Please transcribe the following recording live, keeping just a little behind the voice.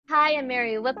Hi, I'm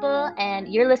Mary Whipple,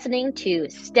 and you're listening to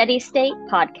Steady State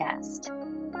Podcast.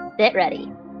 Get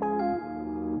ready.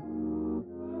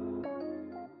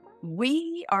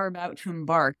 We are about to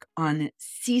embark on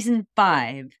season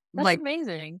 5. That's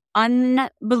amazing.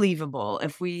 Unbelievable. I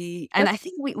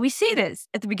think we say this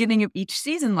at the beginning of each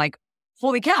season, like,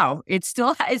 holy cow, it's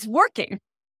working.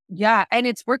 Yeah. And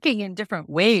it's working in different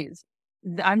ways.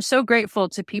 I'm so grateful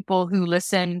to people who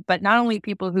listen, but not only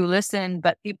people who listen,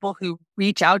 but people who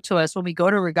reach out to us when we go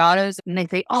to regattas and they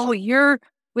say, oh, you're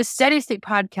with Steady State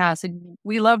Podcast. And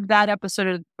we loved that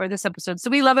episode or this episode. So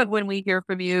we love it when we hear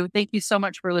from you. Thank you so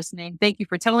much for listening. Thank you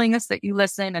for telling us that you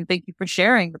listen. And thank you for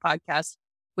sharing the podcast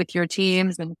with your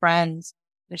teams and friends.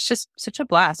 It's just such a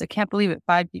blast. I can't believe it.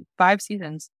 Five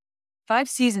seasons. 5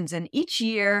 seasons. And each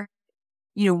year,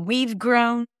 we've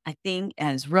grown, I think,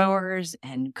 as rowers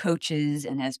and coaches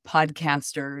and as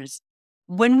podcasters.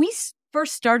 When we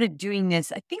first started doing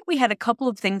this, I think we had a couple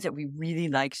of things that we really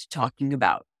liked talking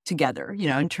about together,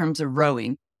 in terms of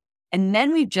rowing. And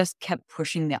then we've just kept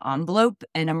pushing the envelope.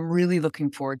 And I'm really looking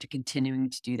forward to continuing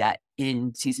to do that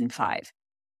in season 5.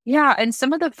 Yeah. And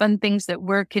some of the fun things that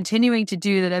we're continuing to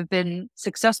do that have been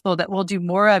successful that we'll do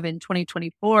more of in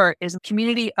 2024 is a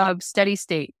community of Steady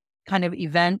State kind of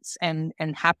events and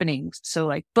happenings. So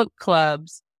like book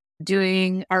clubs,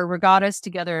 doing our regattas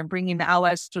together and bringing the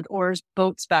allies with oars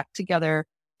boats back together,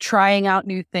 trying out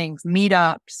new things,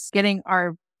 meetups, getting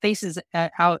our faces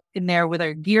out in there with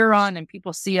our gear on and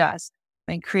people see us,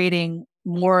 and creating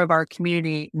more of our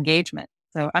community engagement.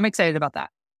 So I'm excited about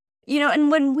that. And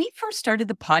when we first started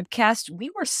the podcast, we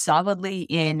were solidly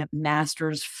in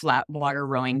masters flat water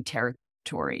rowing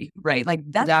territory, right? Like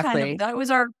that's Exactly. that was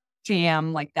our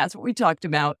jam. Like that's what we talked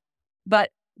about. But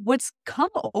what's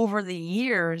come over the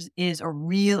years is a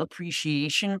real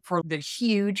appreciation for the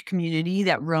huge community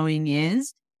that rowing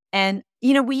is. And,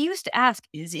 we used to ask,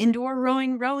 is indoor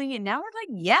rowing rowing? And now we're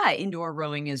like, yeah, indoor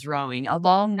rowing is rowing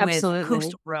along Absolutely. with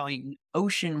coastal rowing,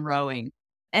 ocean rowing.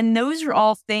 And those are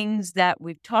all things that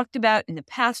we've talked about in the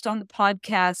past on the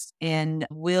podcast and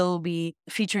will be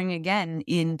featuring again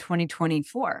in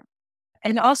 2024.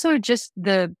 And also just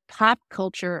the pop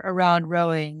culture around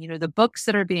rowing, the books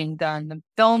that are being done, the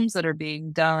films that are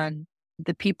being done,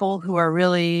 the people who are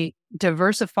really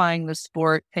diversifying the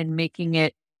sport and making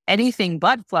it anything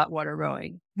but flat water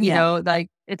rowing.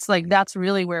 It's like that's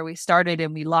really where we started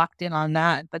and we locked in on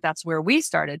that. But that's where we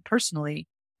started personally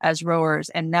as rowers.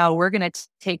 And now we're going to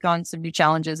take on some new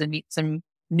challenges and meet some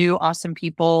new awesome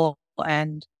people.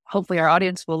 And hopefully our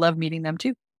audience will love meeting them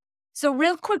too. So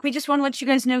real quick, we just want to let you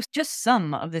guys know just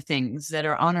some of the things that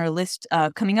are on our list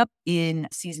coming up in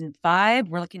season 5.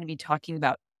 We're looking to be talking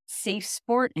about safe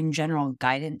sport and general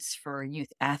guidance for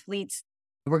youth athletes.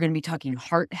 We're going to be talking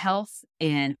heart health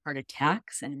and heart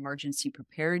attacks and emergency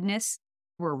preparedness.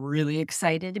 We're really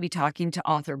excited to be talking to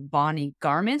author Bonnie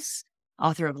Garmis,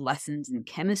 author of Lessons in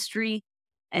Chemistry.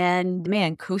 And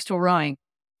man, coastal rowing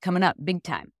coming up big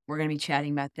time. We're going to be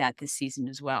chatting about that this season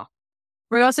as well.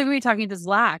 We're also going to be talking to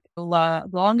ZLAC, the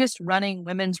longest running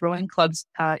women's rowing clubs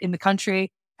in the country,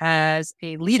 as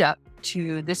a lead up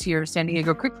to this year's San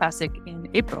Diego Creek Classic in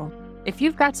April. If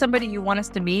you've got somebody you want us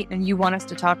to meet and you want us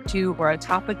to talk to, or a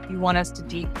topic you want us to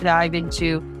deep dive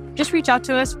into, just reach out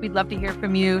to us. We'd love to hear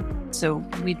from you. So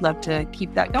we'd love to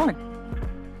keep that going.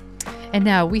 And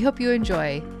now we hope you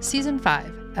enjoy season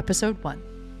 5, episode 1.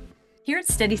 Here at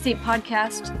Steady State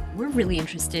Podcast, we're really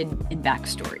interested in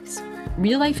backstories.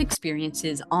 Real-life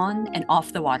experiences on and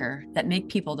off the water that make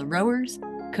people the rowers,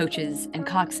 coaches, and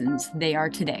coxswains they are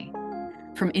today.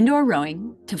 From indoor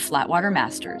rowing to flatwater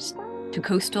masters to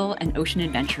coastal and ocean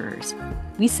adventurers,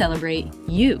 we celebrate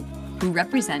you who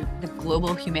represent the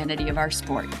global humanity of our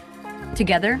sport.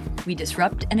 Together, we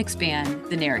disrupt and expand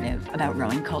the narrative about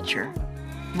rowing culture.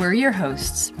 We're your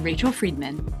hosts, Rachel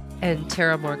Friedman and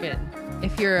Tara Morgan.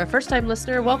 If you're a first-time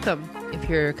listener, welcome. If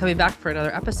you're coming back for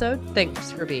another episode,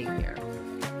 thanks for being here.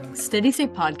 Steady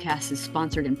State Podcast is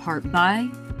sponsored in part by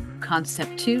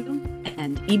Concept 2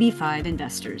 and EB5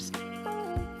 Investors.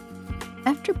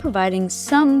 After providing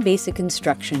some basic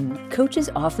instruction, coaches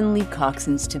often leave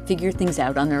coxswains to figure things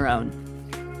out on their own.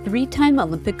 3-time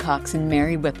Olympic coxswain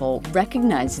Mary Whipple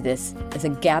recognized this as a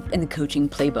gap in the coaching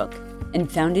playbook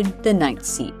and founded the Ninth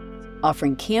Seat,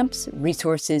 offering camps,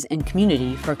 resources, and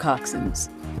community for coxswains.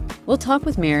 We'll talk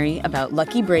with Mary about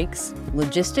lucky breaks,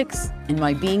 logistics, and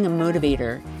why being a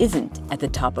motivator isn't at the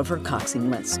top of her coxswain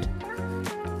list.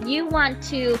 You want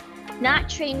to not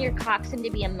train your coxswain to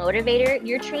be a motivator.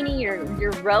 You're training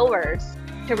your rowers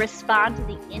to respond to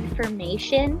the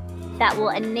information that will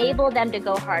enable them to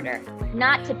go harder,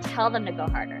 not to tell them to go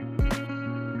harder.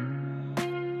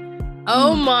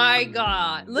 Oh my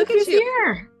God. Look at who's you.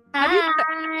 here.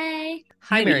 Hi.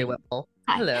 Hi, Mary Whipple.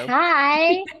 Hi. Hello.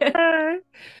 Hi.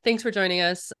 Thanks for joining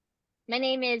us. My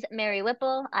name is Mary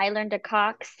Whipple. I learned to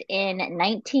Cox in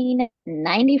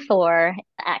 1994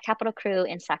 at Capitol Crew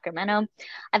in Sacramento.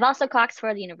 I've also coxed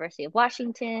for the University of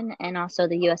Washington and also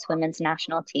the U.S. Women's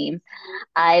National Team.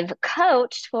 I've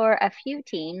coached for a few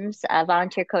teams,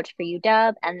 volunteer coach for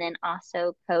UW, and then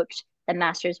also coached the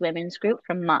Masters Women's Group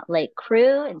from Montlake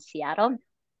Crew in Seattle.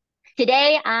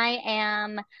 Today, I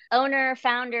am owner,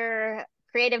 founder,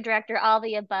 creative director, all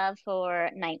the above for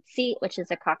Ninth Seat, which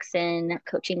is a coxswain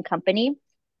coaching company.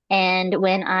 And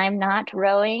when I'm not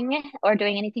rowing or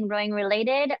doing anything rowing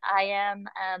related, I am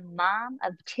a mom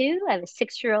of two. I have a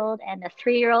 6-year-old and a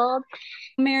 3-year-old.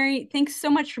 Mary, thanks so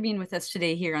much for being with us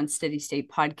today here on Steady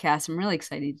State Podcast. I'm really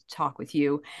excited to talk with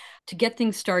you. To get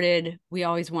things started, we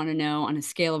always want to know on a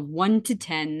scale of 1 to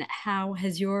 10, how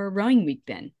has your rowing week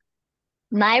been?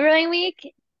 My rowing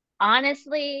week,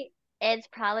 honestly, it's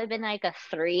probably been like a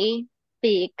 3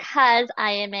 because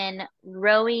I am in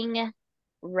rowing,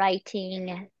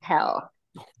 writing hell.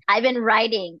 I've been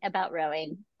writing about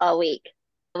rowing all week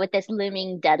with this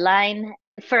looming deadline.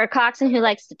 For a coxswain who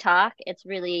likes to talk, it's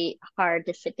really hard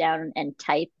to sit down and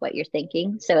type what you're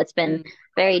thinking. So it's been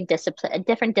very a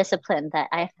different discipline that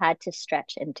I've had to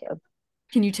stretch into.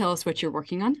 Can you tell us what you're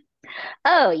working on?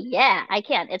 Oh, yeah, I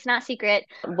can. It's not secret.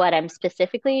 What I'm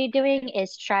specifically doing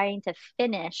is trying to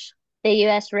finish the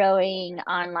U.S. rowing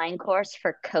online course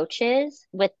for coaches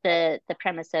with the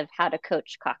premise of how to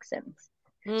coach coxswains.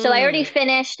 So I already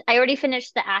finished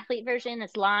the athlete version.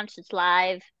 It's launched, it's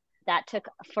live. That took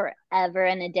forever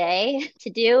and a day to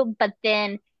do. But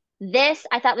then this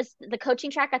I thought was the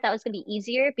coaching track, I thought was gonna be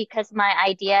easier because my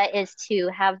idea is to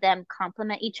have them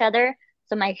complement each other.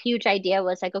 So my huge idea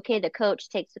was like, okay, the coach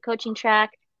takes the coaching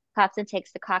track, coxswain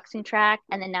takes the coxswain track,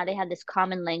 and then now they have this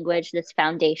common language, this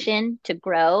foundation to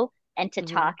grow and to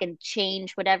talk and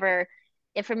change whatever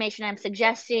information I'm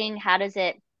suggesting. How does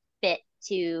it fit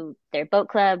to their boat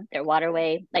club, their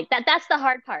waterway? Like that's the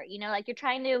hard part, like you're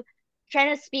trying to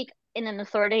speak in an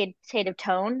authoritative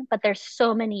tone, but there's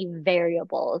so many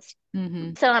variables.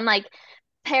 So I'm like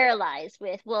paralyzed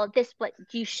with, well, this what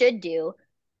you should do,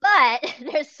 but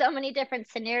there's so many different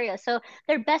scenarios. So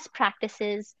they're best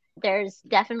practices. There's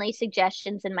definitely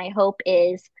suggestions, and my hope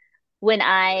is when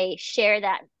I share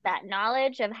that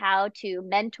knowledge of how to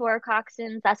mentor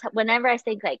coxswains, whenever I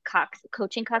think like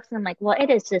coaching coxswains, I'm like, well,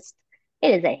 it's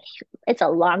a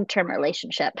long-term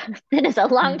relationship. It is a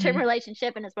long-term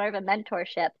relationship, and it's more of a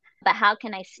mentorship. But how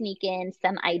can I sneak in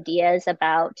some ideas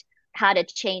about how to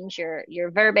change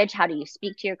your verbiage? How do you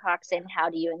speak to your coxswain?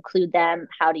 How do you include them?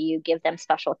 How do you give them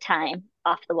special time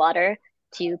off the water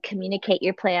to communicate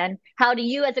your plan? How do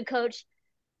you as a coach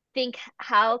think,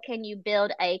 how can you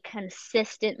build a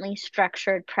consistently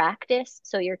structured practice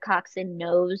so your coxswain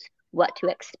knows what to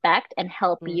expect and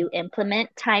help you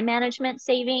implement time management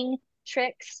saving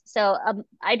tricks? So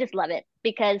I just love it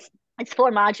because it's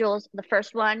 4 modules. The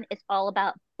first one is all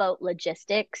about boat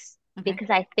logistics because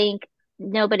I think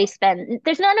there's not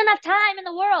enough time in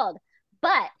the world,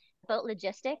 but boat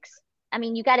logistics, I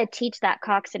mean, you got to teach that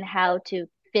coxswain how to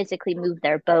physically move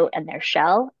their boat and their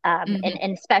shell,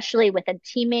 and especially with a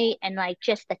teammate, and like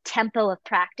just the tempo of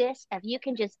practice. If you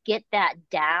can just get that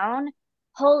down,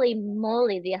 holy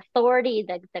moly, the authority,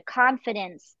 the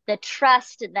confidence, the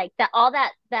trust, like all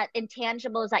that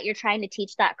intangibles that you're trying to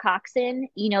teach that coxswain,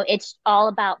 it's all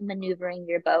about maneuvering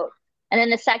your boat. And then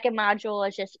the second module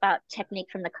is just about technique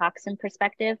from the coxswain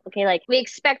perspective. Okay, like we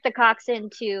expect the coxswain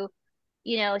to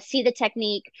see the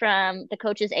technique from the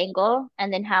coach's angle,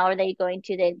 and then how are they going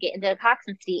to then get into the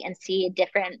coxswain seat and see a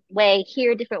different way,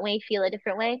 hear a different way, feel a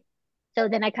different way. So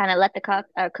then I kind of let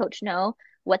the coach know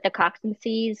what the coxswain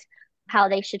sees, how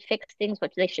they should fix things,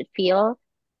 what they should feel.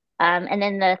 And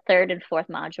then the third and fourth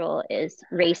module is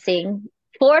racing.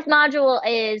 Fourth module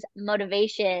is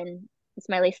motivation. It's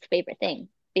my least favorite thing.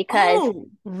 Because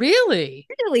really,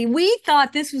 we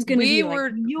thought this was going to be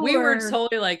we were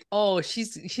totally like, oh,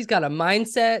 she's got a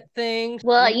mindset thing.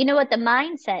 Well, you know what the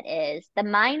mindset is? The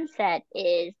mindset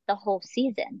is the whole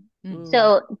season.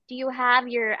 So do you have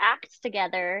your acts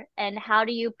together, and how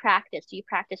do you practice? Do you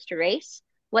practice to race?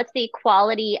 What's the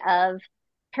quality of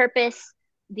purpose,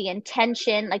 the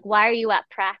intention? Like, why are you at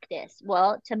practice?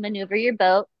 Well, to maneuver your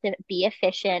boat, to be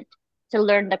efficient, to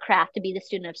learn the craft, to be the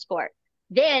student of sport.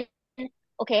 Then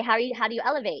okay, how do you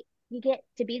elevate? You get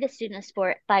to be the student of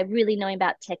sport by really knowing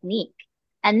about technique.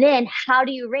 And then how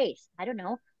do you race? I don't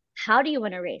know. How do you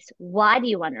want to race? Why do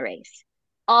you want to race?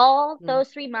 All those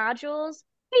 3 modules,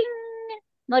 bing,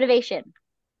 motivation.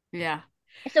 Yeah.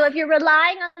 So if you're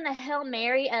relying on the Hail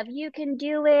Mary of you can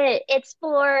do it, it's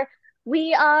for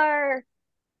we are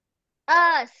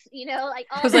us, like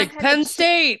I all was that like, kind of Penn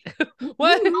State.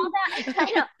 What? all that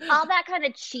I know, all that kind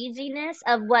of cheesiness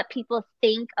of what people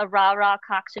think a rah-rah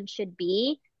coxswain should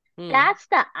be. Hmm. That's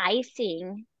the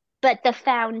icing, but the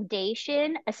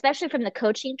foundation, especially from the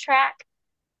coaching track,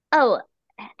 oh,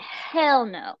 hell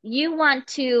no. You want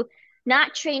to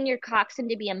not train your coxswain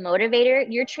to be a motivator.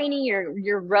 You're training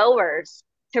your rowers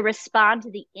to respond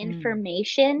to the Mm.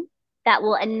 information that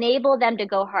will enable them to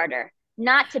go harder,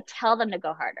 not to tell them to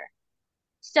go harder.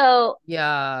 So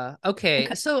Yeah. Okay.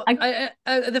 Okay. So I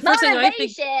the first thing I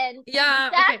think, motivation, yeah.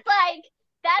 Okay.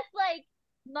 that's like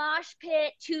mosh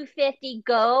pit 250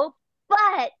 go,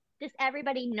 but does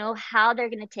everybody know how they're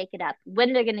going to take it up,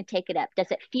 when they're going to take it up?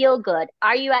 Does it feel good?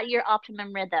 Are you at your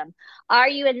optimum rhythm? Are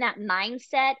you in that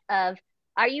mindset of,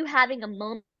 are you having a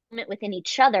moment within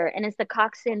each other? And is the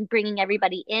coxswain bringing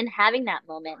everybody in, having that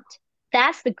moment?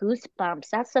 That's the goosebumps.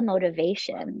 That's the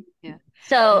motivation. Yeah.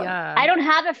 So Yeah. I don't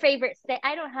have a favorite say.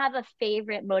 I don't have a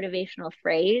favorite motivational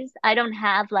phrase. I don't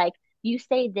have like, you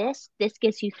say this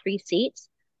gives you 3 seats.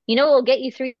 You know what will get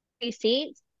you three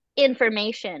seats?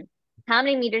 Information. How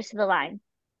many meters to the line?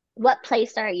 What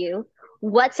place are you?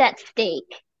 What's at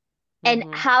stake? And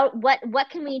Hmm. what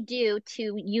can we do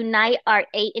to unite our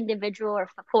 8 individual or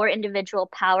 4 individual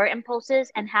power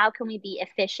impulses, and how can we be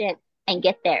efficient and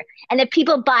get there? And if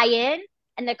people buy in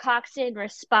and the coxswain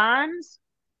responds,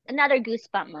 another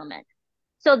goosebump moment.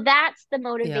 So that's the Yeah.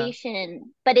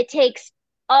 motivation, but it takes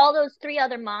all those 3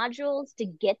 other modules to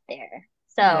get there.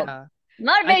 Yeah. So Yeah. I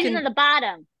motivation can at the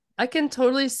bottom. I can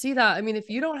totally see that. I mean, if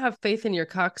you don't have faith in your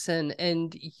coxswain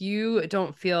and you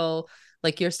don't feel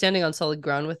like you're standing on solid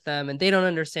ground with them and they don't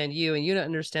understand you and you don't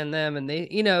understand them and they,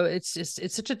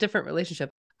 it's such a different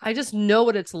relationship. I just know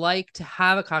what it's like to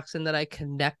have a coxswain that I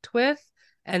connect with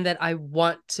and that I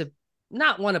want to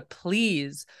not want to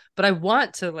please, but I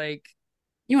want to like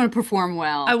You want to perform I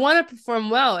well. want to perform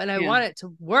well and I Yeah. want it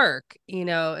to work,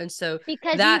 and so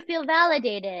Because you that feel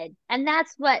validated, and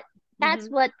that's Mhm.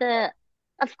 what the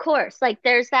of course, like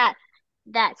there's that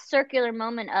circular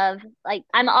moment of like,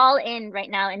 I'm all in right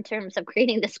now in terms of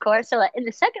creating this course. So in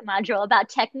the second module about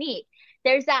technique,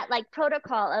 there's that like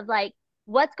protocol of like,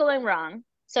 what's going wrong.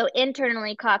 So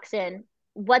internally, coxswain,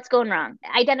 what's going wrong?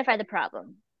 Identify the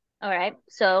problem. All right,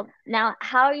 so now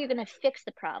how are you going to fix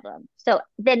the problem? So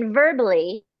then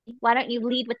verbally, why don't you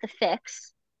lead with the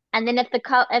fix? And then if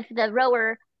the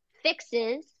rower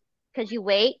fixes, because you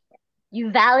wait, you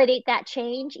validate that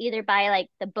change either by like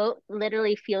the boat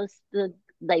literally feels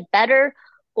like better,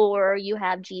 or you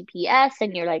have GPS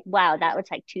and you're like, wow, that was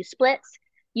like 2 splits.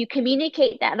 You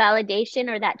communicate that validation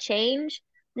or that change.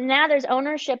 Now there's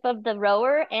ownership of the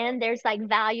rower, and there's like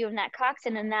value in that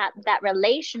coxswain, and that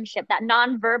relationship, that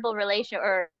non-verbal relation,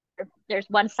 or there's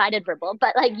one-sided verbal,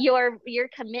 but like your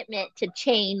commitment to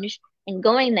change and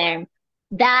going there,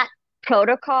 that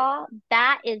protocol,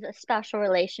 that is a special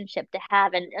relationship to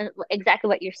have. And exactly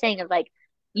what you're saying of like,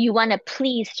 you want to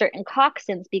please certain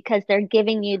coxswains because they're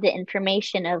giving you the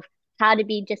information of how to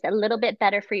be just a little bit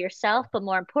better for yourself, but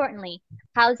more importantly,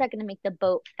 how is that going to make the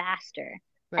boat faster?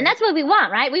 And Right. that's what we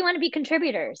want, right? We want to be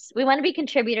contributors. We want to be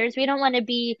contributors. We don't want to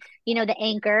be, the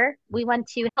anchor. We want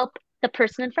to help the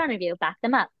person in front of you, back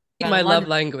them up. I My love love it.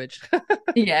 language.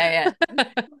 Yeah, yeah.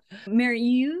 Mary,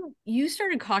 you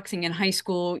started coxing in high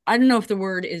school. I don't know if the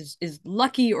word is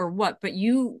lucky or what, but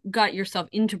you got yourself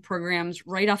into programs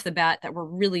right off the bat that were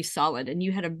really solid, and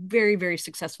you had a very, very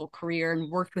successful career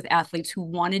and worked with athletes who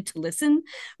wanted to listen,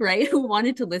 right? Who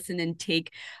wanted to listen and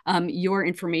take your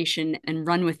information and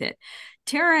run with it.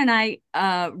 Tara and I,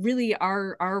 really,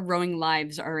 our rowing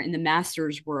lives are in the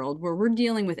masters world, where we're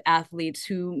dealing with athletes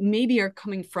who maybe are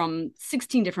coming from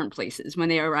 16 different places when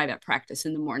they arrive at practice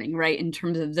in the morning, right? In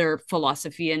terms of their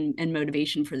philosophy and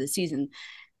motivation for the season.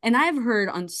 And I've heard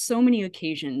on so many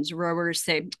occasions rowers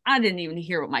say, I didn't even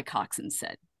hear what my coxswain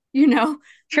said. You know, what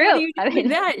do True. you I do with mean,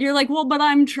 that? You're like, well, but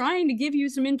I'm trying to give you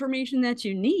some information that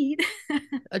you need.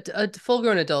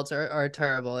 Full-grown adults are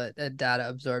terrible at data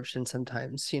absorption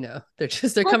sometimes.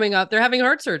 They're coming up, they're having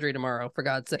heart surgery tomorrow, for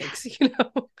God's sakes.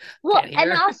 well, Can't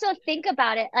and hear. also think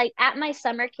about it. Like at my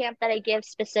summer camp that I give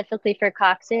specifically for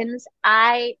coxswains,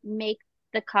 I make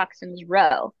the coxswains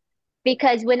row,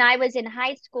 because when I was in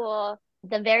high school,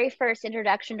 the very first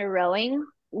introduction to rowing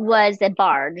was a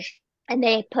barge, and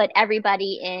they put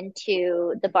everybody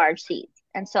into the barge seats.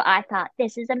 And so I thought,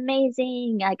 this is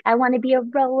amazing. Like, I want to be a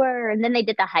rower. And then they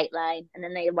did the height line, and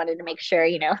then they wanted to make sure,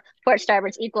 port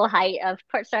starboard's equal height of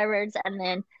port starboards. And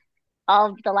then all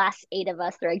of the last 8 of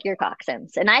us, they're like, you're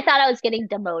coxswains. And I thought I was getting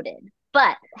demoted.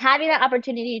 But having the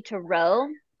opportunity to row,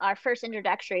 our first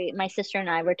introductory, my sister and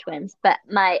I were twins, but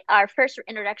our first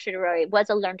introductory to rowing was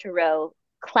a learn to row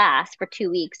class for 2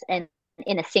 weeks and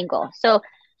in a single. So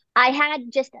I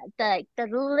had just the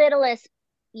littlest,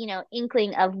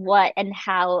 inkling of what and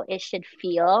how it should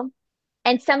feel.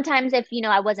 And sometimes if,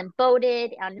 I wasn't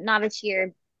voted on novice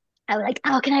year, I was like,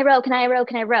 oh, can I row? Can I row?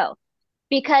 Can I row?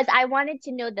 Because I wanted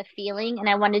to know the feeling and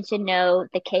I wanted to know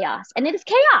the chaos. And it is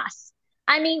chaos.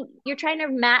 I mean, you're trying to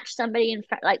match somebody in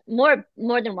front, like more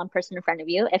than one person in front of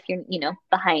you if you're,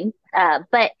 behind.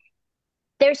 But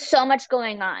there's so much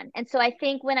going on. And so I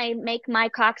think when I make my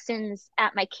coxswains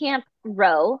at my camp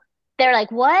row, they're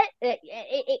like, what?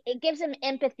 It gives them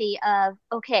empathy of,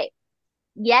 okay,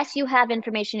 yes, you have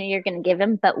information and you're going to give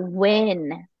them, but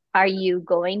when are you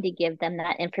going to give them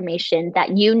that information that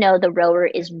the rower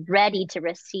is ready to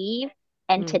receive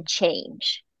and to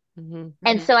change?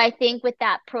 And so I think with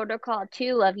that protocol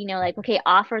too of, like, okay,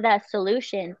 offer that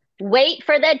solution, wait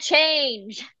for the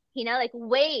change, like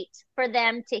wait for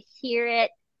them to hear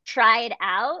it, try it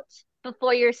out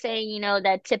before you're saying,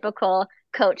 that typical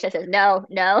coach that says, no,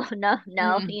 no, no,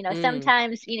 no,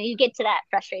 sometimes, you get to that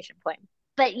frustration point.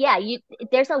 But yeah,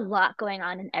 there's a lot going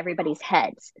on in everybody's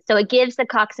heads. So it gives the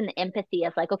coxswain the empathy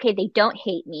of like, okay, they don't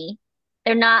hate me.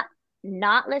 They're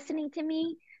not listening to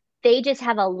me. They just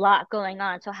have a lot going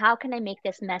on. So how can I make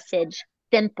this message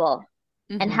simple?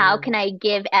 And how can I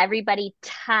give everybody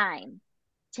time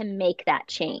to make that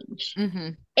change?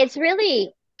 It's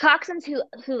really coxswains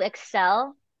who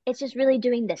excel. It's just really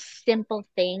doing the simple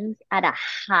things at a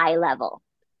high level.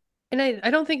 And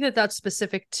I don't think that that's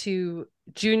specific to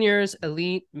juniors,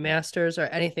 elite, masters, or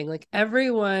anything. Like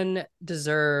everyone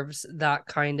deserves that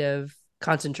kind of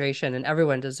concentration and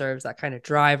everyone deserves that kind of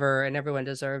driver and everyone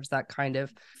deserves that kind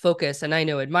of focus. And I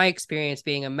know in my experience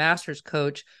being a master's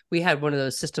coach, we had one of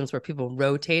those systems where people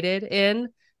rotated in,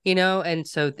 and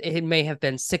so it may have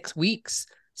been 6 weeks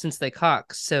since they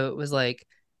coxed. So it was like,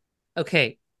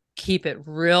 okay, keep it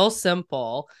real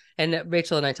simple. And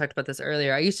Rachel and I talked about this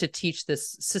earlier. I used to teach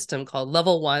this system called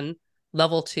level 1,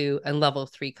 level 2, and level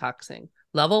 3 coxing.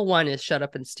 Level 1 is shut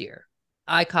up and steer.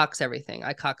 I cox everything.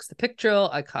 I cox the pick drill.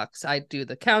 I do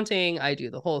the counting. I do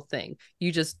the whole thing.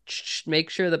 You just make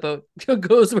sure the boat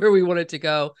goes where we want it to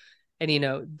go. And,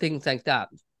 things like that.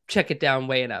 Check it down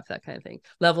way enough, that kind of thing.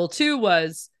 Level 2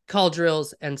 was call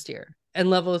drills and steer. And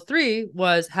level 3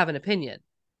 was have an opinion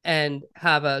and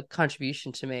have a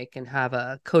contribution to make and have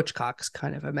a coach Cox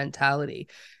kind of a mentality.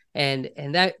 And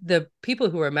that the people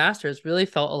who are masters really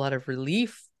felt a lot of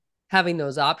relief having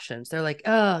those options. They're like,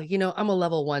 oh, I'm a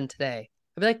level 1 today.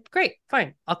 I'd be like, great,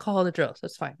 fine. I'll call all the drills.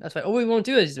 That's fine. Oh, we won't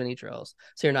do as many drills.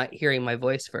 So you're not hearing my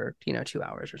voice for, 2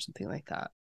 hours or something like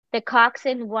that. The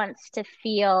coxswain wants to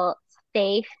feel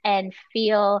safe and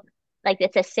feel like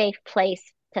it's a safe place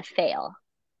to fail.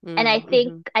 And I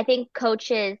think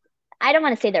coaches, I don't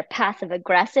want to say they're passive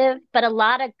aggressive, but a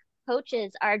lot of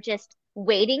coaches are just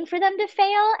waiting for them to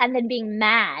fail and then being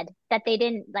mad that they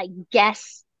didn't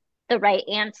guess the right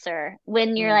answer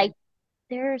when you're like,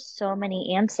 there are so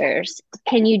many answers.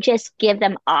 Can you just give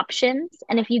them options?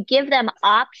 And if you give them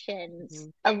options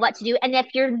of what to do, and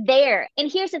if you're there,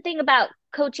 and here's the thing about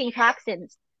coaching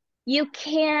coxswains, you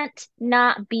can't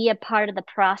not be a part of the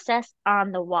process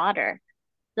on the water.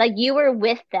 Like you were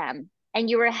with them and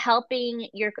you were helping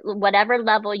your whatever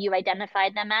level you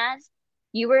identified them as,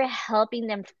 you were helping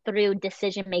them through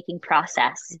decision-making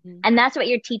process. And that's what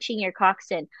you're teaching your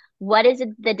coxswain. What is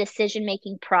the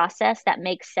decision-making process that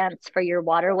makes sense for your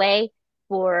waterway,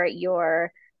 for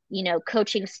your,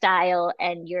 coaching style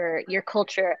and your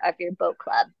culture of your boat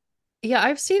club? Yeah,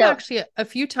 I've seen actually a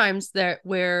few times there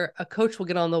where a coach will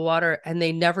get on the water and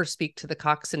they never speak to the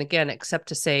coxswain again, except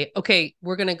to say, okay,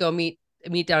 we're going to go meet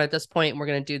down at this point and we're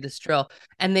going to do this drill.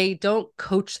 And they don't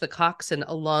coach the coxswain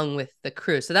along with the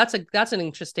crew. So that's an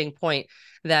interesting point,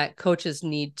 that coaches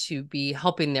need to be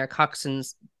helping their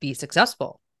coxswains be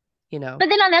successful, But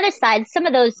then on the other side, some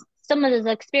of those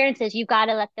experiences, you got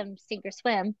to let them sink or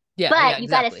swim. Yeah, but you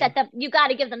got to set them, you got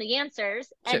to give them the answers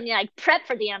and prep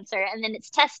for the answer. And then it's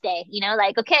test day,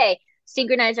 okay,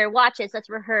 synchronize our watches. Let's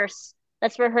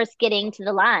rehearse getting to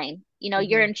the line.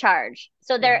 You're in charge.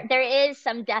 So there is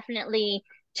some definitely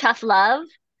tough love,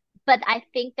 but I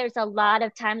think there's a lot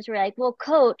of times where like, well,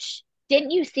 coach,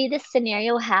 didn't you see this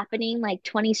scenario happening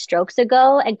 20 strokes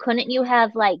ago? And couldn't you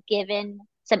have given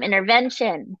some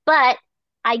intervention? But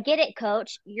I get it,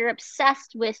 coach. You're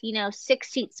obsessed with,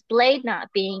 6 blade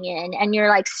not being in, and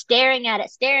you're staring at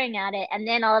it. And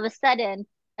then all of a sudden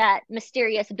that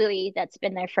mysterious buoy that's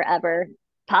been there forever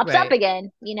pops up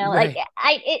again,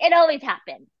 it always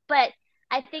happens. But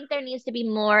I think there needs to be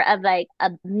more of like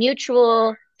a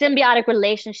mutual symbiotic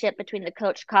relationship between the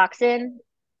coach coxswain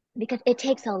because it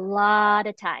takes a lot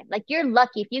of time. Like you're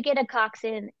lucky if you get a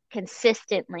coxswain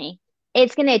consistently,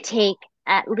 it's going to take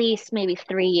at least maybe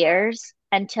 3 years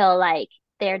until like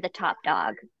they're the top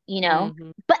dog, you know?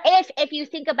 Mm-hmm. But if you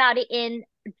think about it in,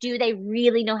 do they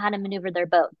really know how to maneuver their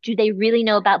boat? Do they really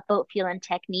know about boat feel and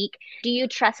technique? Do you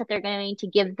trust that they're going to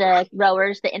give the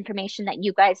rowers the information that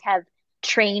you guys have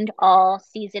trained all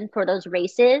season for those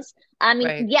races? I mean,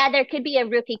 Right. yeah, there could be a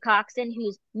rookie coxswain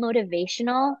who's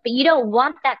motivational, but you don't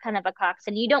want that kind of a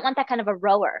coxswain. You don't want that kind of a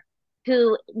rower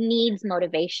who needs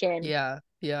motivation Yeah.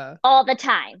 Yeah. all the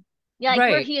time. You're like,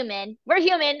 we're Right. human. We're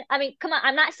human. I mean, come on.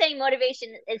 I'm not saying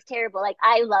motivation is terrible. Like,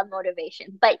 I love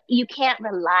motivation, but you can't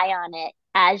rely on it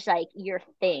as like your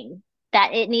thing.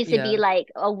 That it needs to be Yeah.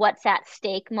 like a what's at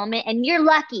stake moment. And you're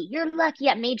lucky. You're lucky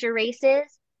at major races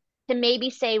to maybe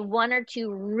say one or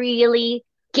two really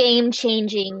game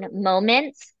changing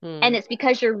moments. And Mm. it's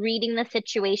because you're reading the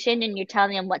situation and you're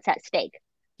telling them what's at stake.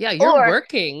 Yeah. You're Or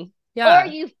working. or Yeah.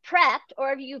 you've prepped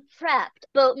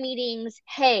boat meetings.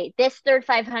 Hey, this third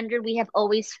 500, we have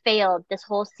always failed this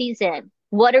whole season.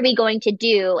 What are we going to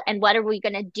do? And what are we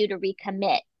going to do to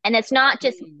recommit? And it's not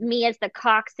just Mm. me as the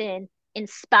coxswain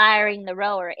inspiring the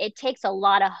rower. It takes a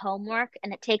lot of homework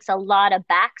and it takes a lot of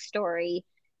backstory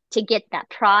to get that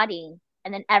prodding.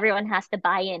 And then everyone has to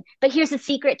buy in. But here's the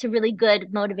secret to really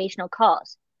good motivational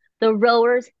calls. The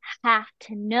rowers have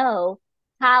to know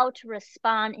how to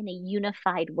respond in a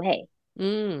unified way.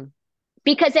 Mm.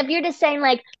 Because if you're just saying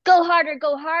like go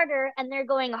harder, and they're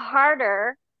going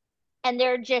harder and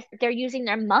they're using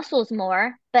their muscles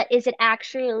more, but is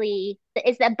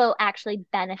that boat actually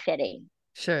benefiting?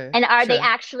 Sure. And are they Sure.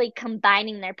 actually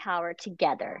combining their power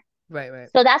together? Right. Right.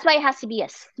 So that's why it has to be a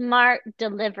smart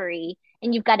delivery.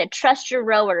 And you've got to trust your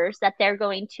rowers that they're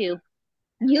going to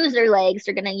use their legs.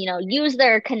 They're gonna, use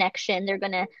their connection. They're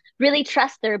gonna really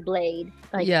trust their blade.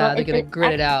 Like, Yeah. They're gonna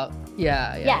grit it out.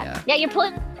 Yeah. Yeah. yeah, Yeah. you're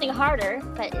pulling harder,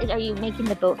 but are you making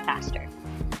the boat faster?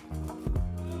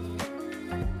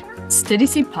 Steady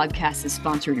State Podcast is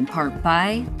sponsored in part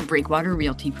by Breakwater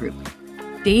Realty Group.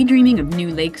 Daydreaming of new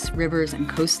lakes, rivers, and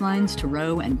coastlines to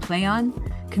row and play on?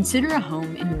 Consider a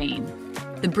home in Maine.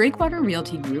 The Breakwater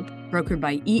Realty Group, brokered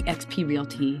by eXp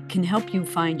Realty, can help you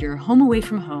find your home away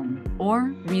from home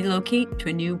or relocate to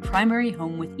a new primary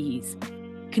home with ease.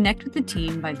 Connect with the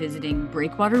team by visiting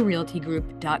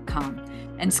breakwaterrealtygroup.com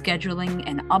and scheduling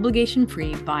an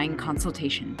obligation-free buying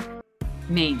consultation.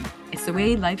 Maine, it's the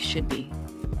way life should be.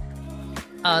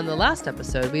 On the last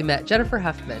episode, we met Jennifer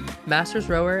Huffman, Masters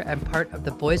rower and part of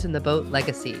the Boys in the Boat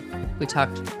legacy. We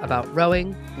talked about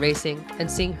rowing, racing,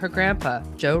 and seeing her grandpa,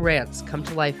 Joe Rance, come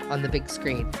to life on the big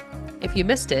screen. If you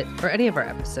missed it or any of our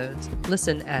episodes,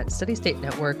 listen at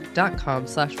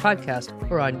steadystatenetwork.com/podcast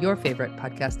or on your favorite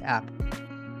podcast app.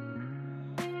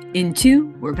 In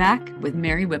 2, we're back with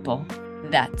Mary Whipple.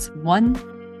 That's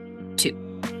 1, 2.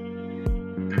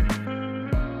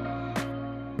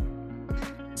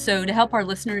 So to help our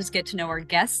listeners get to know our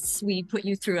guests, we put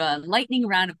you through a lightning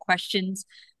round of questions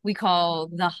we call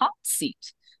the hot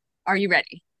seat. Are you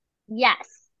ready? Yes.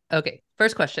 Okay,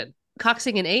 first question.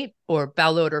 Coxing in 8 or bow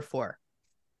loader 4?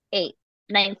 8.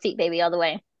 9th seat, baby, all the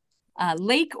way.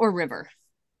 Lake or river?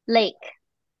 Lake.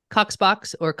 Cox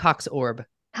box or Cox orb?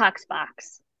 Cox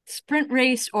box. Sprint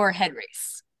race or head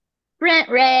race? Sprint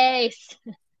race.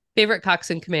 Favorite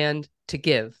coxswain command to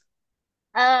give?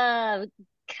 Command?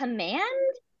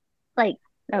 Like,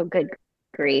 oh, good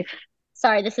grief.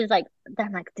 Sorry, this is like,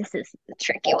 this is a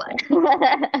tricky one.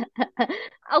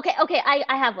 Okay, I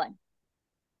have one.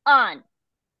 On.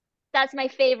 That's my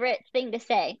favorite thing to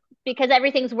say because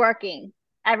everything's working.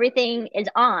 Everything is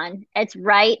on. It's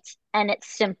right and it's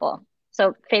simple.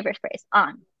 So favorite phrase,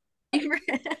 on.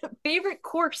 Favorite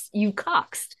course you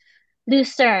coxed?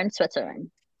 Lucerne,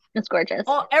 Switzerland. It's gorgeous.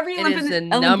 Oh, every It is the Olympian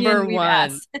number we've one,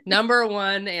 asked. number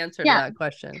one answer to Yeah. that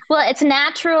question. Well, it's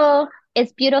natural.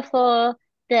 It's beautiful.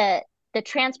 The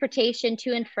transportation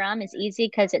to and from is easy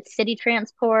because it's city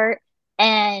transport,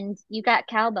 and you got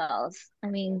cowbells. I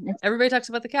mean, Everybody talks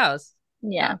about the cows.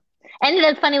 yeah. And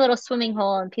the funny little swimming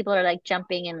hole, and people are like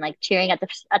jumping and like cheering at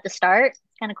the start. It's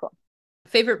kind of cool.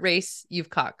 Favorite race you've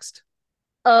coxed?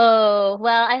 Oh,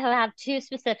 well, I have two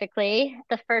specifically.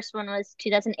 The first one was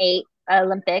 2008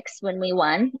 Olympics when we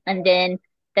won, and then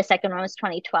the second one was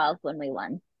 2012 when we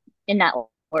won, in that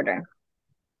order.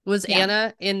 Was Yeah.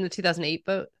 Anna in the 2008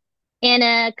 boat?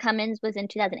 Anna Cummins was in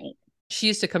 2008. She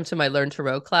used to come to my Learn to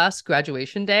Row class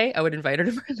graduation day. I would invite her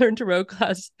to my Learn to Row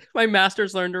class, my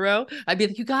master's Learn to Row. I'd be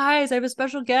like, you guys, I have a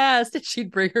special guest. And she'd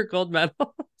bring her gold medals.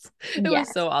 It was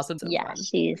Yes. so awesome. So Yeah, fun.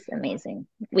 she's amazing.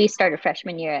 We started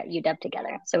freshman year at UW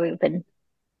together, so we've been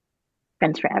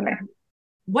friends forever.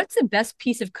 What's the best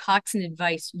piece of Coxswain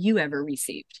advice you ever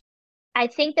received? I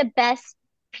think the best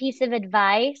piece of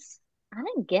advice, I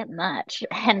didn't get much,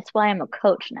 hence why I'm a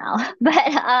coach now. But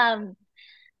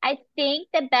I think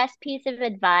the best piece of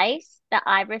advice that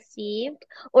I received,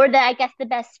 or I guess the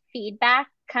best feedback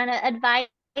kind of advice,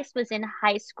 was in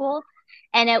high school.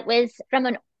 And it was from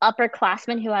an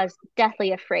upperclassman who I was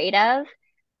deathly afraid of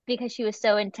because she was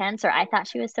so intense, or I thought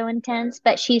she was so intense.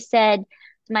 But she said,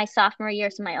 my sophomore year,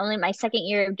 so my second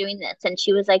year of doing this, and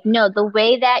she was like, no, the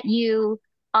way that you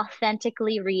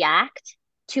authentically react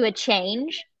to a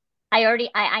change,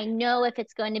 I know if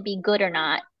it's going to be good or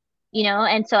not,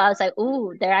 and so I was like,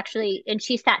 ooh, they're actually, and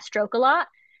she sat stroke a lot,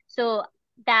 so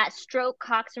that stroke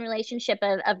Coxswain relationship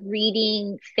of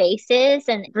reading faces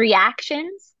and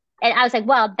reactions, and I was like,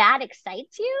 well, that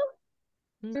excites you.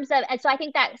 And so I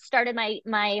think that started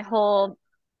my whole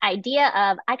idea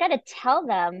of, I got to tell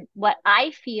them what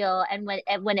I feel, and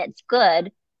when it's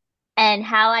good, and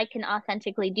how I can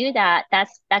authentically do that.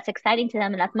 That's exciting to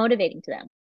them, and that's motivating to them.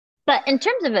 But in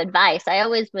terms of advice, I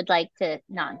always would like to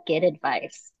not get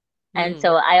advice. And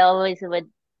so I always would,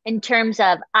 in terms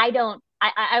of, I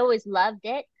always loved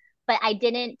it, but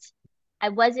I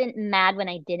wasn't mad when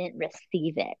I didn't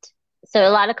receive it. So a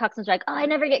lot of coxswains are like, oh, I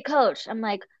never get coached. I'm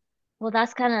like, well,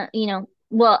 that's kind of,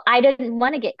 well, I didn't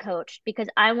want to get coached because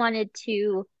I wanted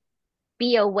to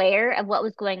be aware of what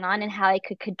was going on and how I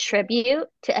could contribute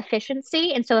to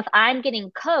efficiency. And so if I'm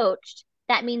getting coached,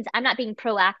 that means I'm not being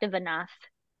proactive enough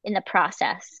in the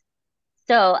process.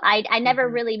 So I never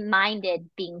really minded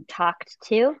being talked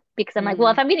to, because I'm like,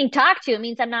 well, if I'm getting talked to, it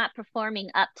means I'm not performing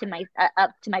up to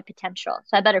my potential.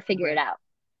 So I better figure it out.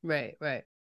 Right.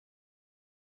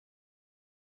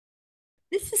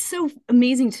 This is so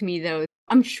amazing to me, though.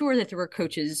 I'm sure that there were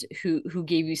coaches who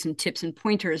gave you some tips and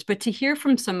pointers, but to hear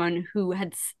from someone who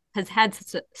has had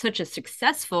such a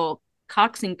successful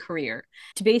coxswain career,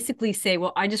 to basically say,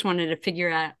 well, I just wanted to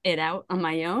figure it out on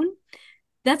my own,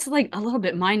 that's like a little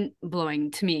bit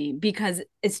mind-blowing to me, because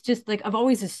it's just like, I've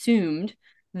always assumed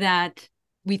that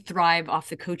we thrive off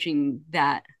the coaching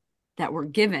that we're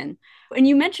given. And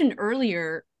you mentioned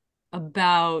earlier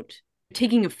about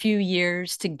taking a few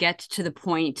years to get to the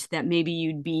point that maybe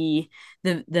you'd be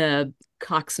the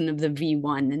coxswain of the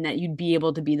V1, and that you'd be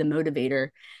able to be the motivator.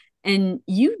 And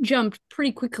you jumped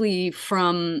pretty quickly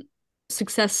from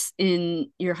success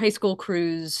in your high school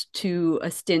cruise to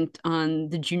a stint on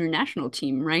the junior national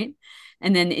team, right?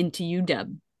 And then into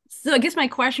UW. So I guess my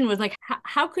question was like,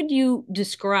 how could you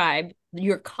describe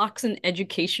your coxswain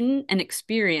education and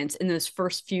experience in those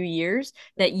first few years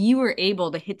that you were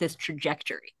able to hit this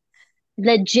trajectory?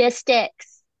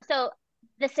 Logistics. So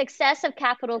the success of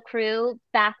Capital Crew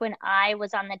back when I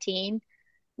was on the team,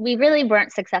 we really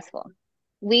weren't successful.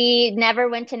 We never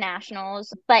went to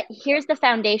nationals, but here's the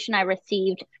foundation I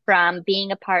received from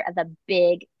being a part of a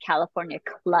big California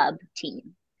club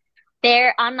team.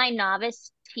 There on my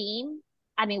novice team,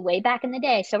 I mean, way back in the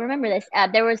day, so remember this,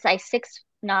 there was like six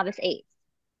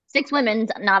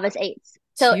women's novice eights.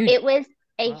 So it was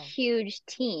a huge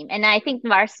team. And I think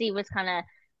varsity was kind of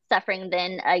suffering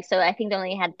then. So I think they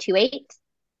only had 2 eights.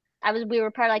 We were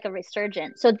part of like a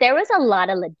resurgence. So there was a lot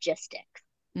of logistics.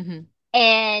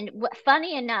 And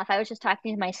funny enough, I was just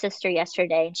talking to my sister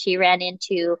yesterday, and she ran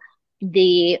into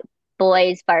the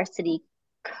boys varsity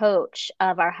coach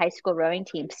of our high school rowing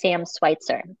team, Sam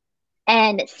Schweitzer.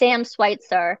 And Sam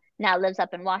Schweitzer now lives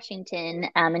up in Washington,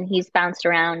 and he's bounced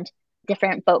around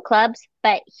different boat clubs.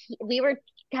 But we were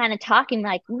kind of talking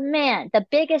like, man, the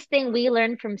biggest thing we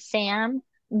learned from Sam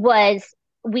was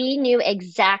we knew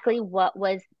exactly what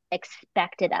was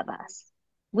expected of us.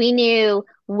 We knew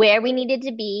where we needed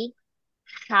to be,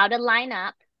 how to line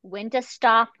up, when to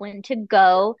stop, when to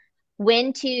go,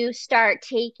 when to start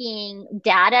taking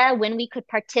data, when we could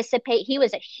participate. He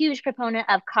was a huge proponent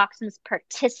of coxswains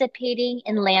participating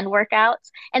in land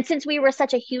workouts. And since we were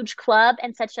such a huge club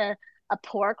and such a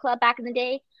poor club back in the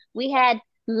day, we had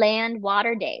land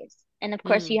water days. And of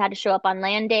course, you had to show up on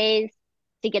land days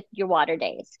to get your water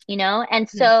days, And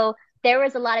so there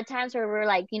was a lot of times where we were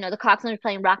like, the coxswains were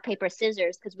playing rock, paper,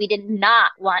 scissors, because we did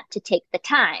not want to take the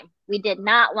time. We did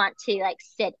not want to like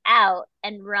sit out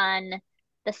and run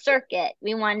the circuit.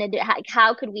 We wanted to,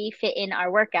 how could we fit in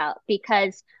our workout?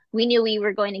 Because we knew we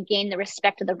were going to gain the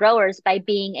respect of the rowers by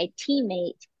being a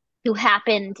teammate who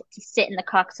happened to sit in the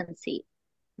coxswain seat.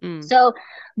 So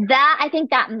I think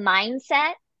that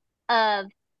mindset of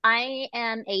I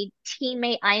am a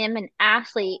teammate, I am an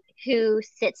athlete who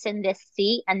sits in this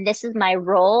seat, and this is my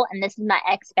role, and this is my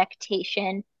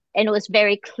expectation. And it was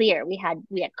very clear. We had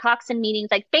Coxswain meetings,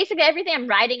 like basically everything I'm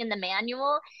writing in the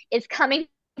manual is coming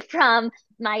from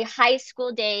my high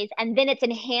school days, and then it's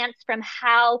enhanced from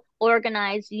how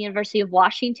organized the University of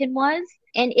Washington was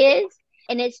and is.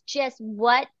 And it's just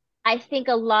what I think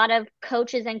a lot of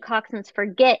coaches and coxswains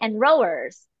forget, and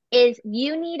rowers, is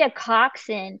you need a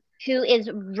coxswain who is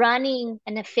running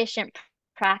an efficient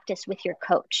practice with your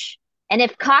coach. And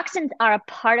if coxswains are a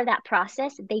part of that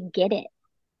process, they get it.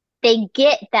 They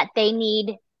get that they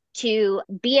need to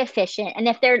be efficient. And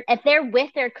if they're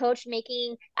with their coach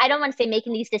making, I don't want to say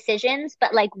making these decisions,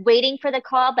 but like waiting for the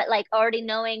call, but like already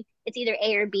knowing it's either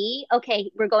A or B.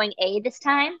 Okay, we're going A this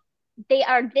time. They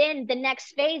are, then the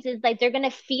next phase is like they're going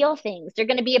to feel things. They're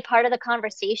going to be a part of the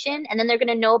conversation, and then they're going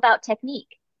to know about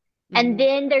technique. And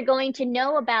then they're going to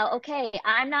know about, okay,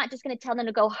 I'm not just going to tell them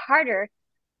to go harder.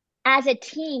 As a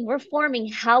team, we're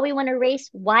forming how we want to race,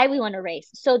 why we want to race.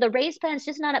 So the race plan is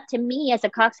just not up to me as a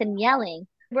coxswain yelling.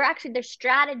 We're actually their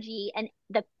strategy, and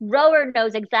the rower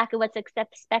knows exactly what's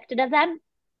expected of them.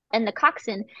 And the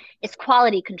coxswain is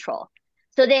quality control.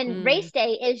 So then race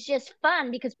day is just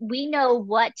fun because we know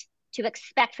what to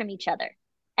expect from each other.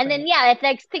 And then, yeah, if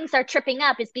like things are tripping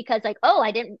up, it's because like, oh,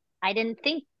 I didn't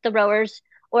think the rowers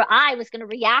or I was going to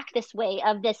react this way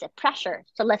of this pressure.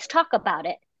 So let's talk about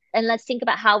it. And let's think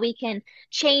about how we can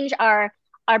change our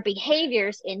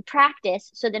behaviors in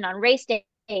practice. So then on race day,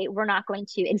 we're not going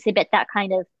to exhibit that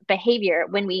kind of behavior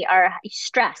when we are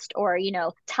stressed or,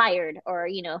 tired or,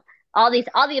 all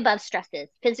the above stresses,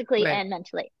 physically and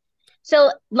mentally.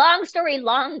 So long story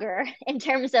longer, in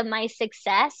terms of my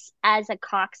success as a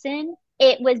coxswain,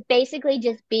 it was basically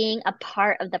just being a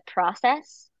part of the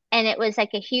process. And it was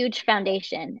like a huge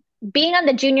foundation. Being on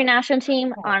the junior national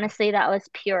team, honestly, that was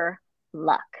pure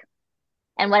luck.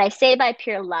 And what I say by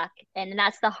pure luck, and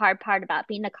that's the hard part about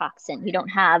being a coxswain, you don't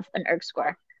have an ERG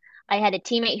score. I had a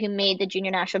teammate who made the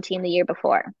junior national team the year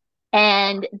before,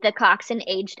 and the coxswain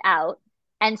aged out.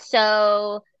 And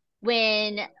so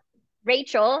when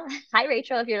Rachel, hi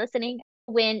Rachel, if you're listening,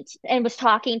 went and was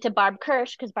talking to Barb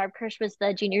Kirsch, because Barb Kirsch was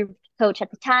the junior coach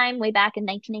at the time, way back in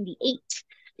 1998.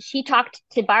 She talked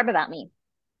to Barb about me.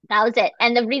 That was it.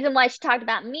 And the reason why she talked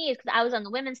about me is because I was on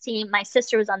the women's team. My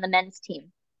sister was on the men's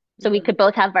team. So we could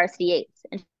both have varsity eights.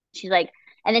 And she's like,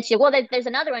 and then she, well, there's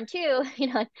another one too,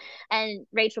 and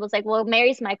Rachel was like, well,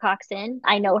 Mary's my coxswain.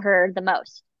 I know her the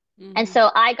most. And so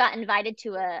I got invited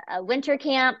to a winter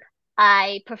camp.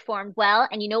 I performed well.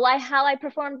 And you know how I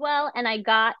performed well? And I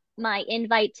got my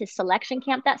invite to selection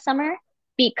camp that summer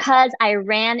because I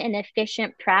ran an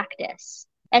efficient practice,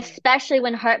 especially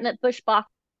when Hartmut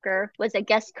Buschbacher was a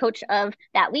guest coach of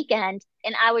that weekend.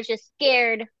 And I was just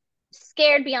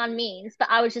scared beyond means, but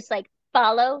I was just like,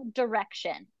 follow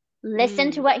direction,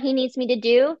 listen to what he needs me to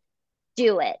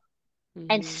do it,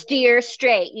 and steer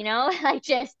straight, like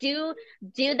just do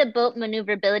the boat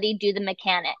maneuverability, do the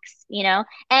mechanics,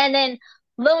 and then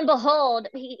lo and behold,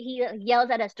 he yells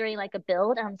at us during like a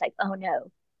build, and I was like, oh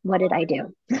no, what did I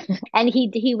do? And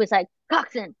he was like,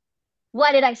 coxswain,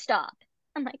 why did I stop?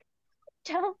 I'm like,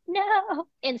 don't know,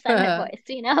 inside my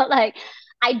voice, like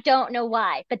I don't know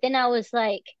why. But then I was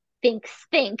like, think.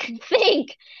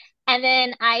 And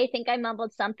then I think I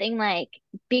mumbled something like,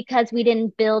 because we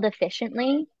didn't build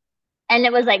efficiently. And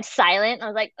it was like silent. I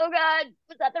was like, oh God,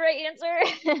 was that the right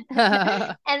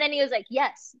answer? And then he was like,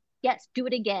 yes, do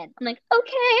it again. I'm like,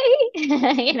 okay.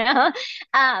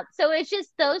 So it's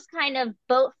just those kind of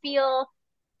boat feel,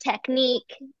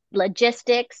 technique,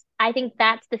 logistics. I think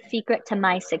that's the secret to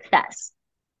my success.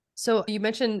 So you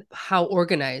mentioned how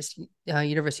organized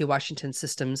University of Washington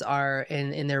systems are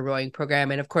in their rowing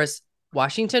program. And of course,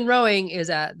 Washington rowing is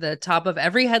at the top of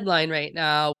every headline right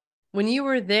now. When you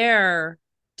were there,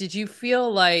 did you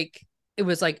feel like it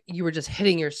was like you were just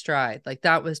hitting your stride? Like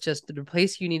that was just the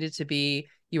place you needed to be.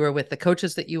 You were with the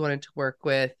coaches that you wanted to work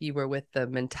with. You were with the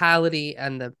mentality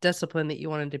and the discipline that you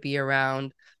wanted to be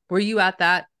around. Were you at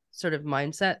that sort of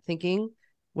mindset thinking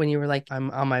when you were like,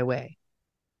 I'm on my way?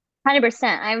 100%.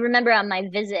 I remember on my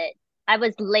visit, I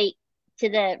was late to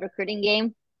the recruiting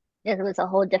game. It was a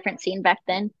whole different scene back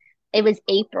then. It was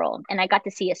April, and I got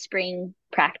to see a spring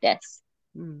practice.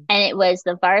 And it was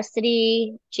the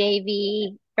varsity,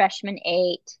 JV, freshman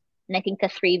 8, and I think the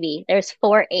 3V. There's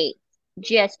 4 8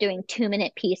 just doing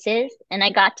 2-minute pieces. And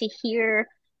I got to hear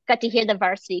the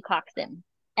varsity coxswain.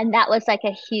 And that was like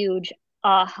a huge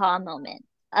aha moment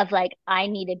of like, I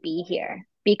need to be here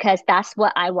because that's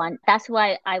what I want. That's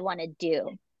what I want to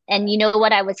do. And you know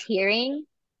what I was hearing?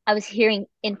 I was hearing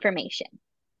information.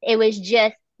 It was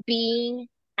just being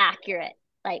accurate.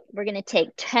 Like, we're going to take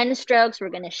 10 strokes, we're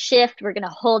going to shift, we're going to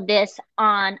hold this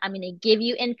on, I'm going to give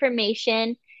you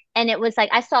information. And it was like,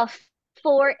 I saw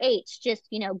 4-8s just,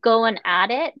 going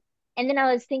at it. And then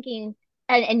I was thinking,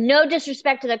 and no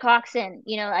disrespect to the coxswain,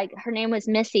 like her name was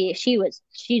Missy.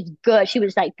 She's good. She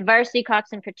was like the varsity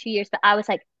coxswain for 2 years, but I was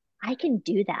like, I can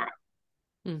do that.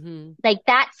 Mm-hmm. Like,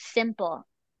 that's simple.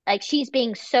 Like, she's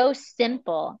being so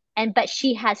simple, but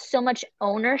she has so much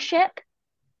ownership,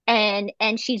 and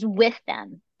she's with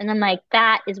them. And I'm like,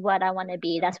 that is what I want to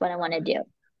be. That's what I want to do.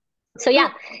 So yeah,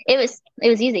 it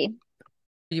was easy.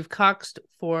 You've coxed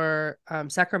for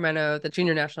Sacramento, the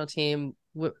junior national team,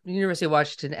 University of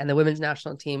Washington, and the women's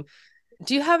national team.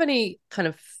 Do you have any kind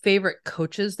of favorite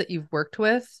coaches that you've worked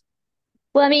with?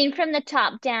 Well, I mean, from the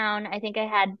top down, I think I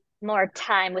had more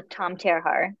time with Tom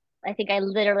Terhar. I think I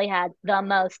literally had the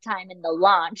most time in the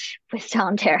launch with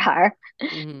Tom Terhar.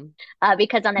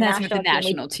 Because on the That's national with the team,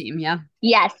 national team, yeah.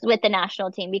 Yes, with the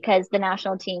national team, because the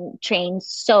national team trains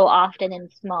so often in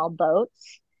small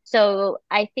boats. So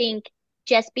I think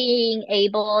just being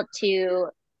able to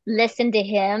listen to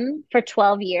him for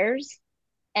 12 years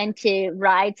and to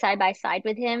ride side by side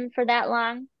with him for that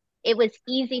long, it was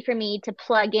easy for me to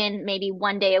plug in maybe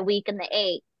one day a week in the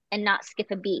 8 and not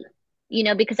skip a beat.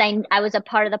 Because I was a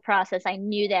part of the process. I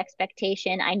knew the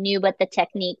expectation. I knew what the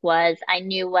technique was. I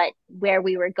knew where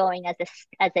we were going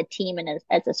as a team and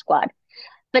as a squad.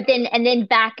 But then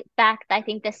back, I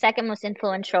think the second most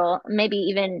influential, maybe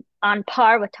even on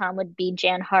par with Tom, would be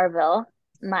Jan Harville,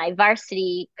 my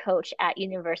varsity coach at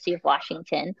University of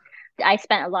Washington. I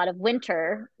spent a lot of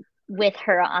winter with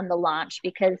her on the launch,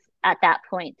 because at that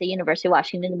point, the University of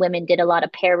Washington women did a lot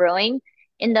of pair rowing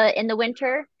in the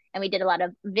winter, and we did a lot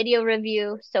of video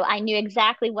review. So I knew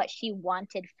exactly what she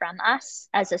wanted from us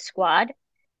as a squad.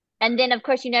 And then, of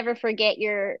course, you never forget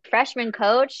your freshman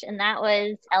coach, and that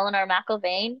was Eleanor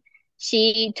McIlvaine.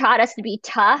 She taught us to be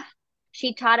tough.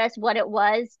 She taught us what it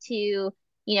was to,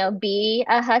 be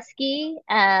a Husky.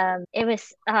 It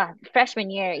was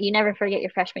freshman year. You never forget your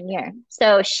freshman year.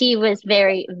 So she was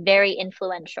very, very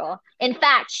influential. In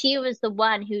fact, she was the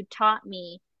one who taught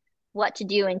me what to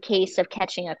do in case of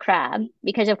catching a crab,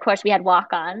 because of course we had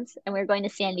walk-ons and we were going to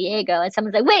San Diego, and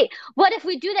someone's like, wait, what if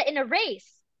we do that in a race?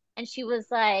 And she was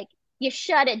like, you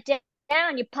shut it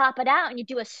down, you pop it out, and you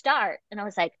do a start. And I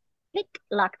was like, click,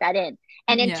 lock that in.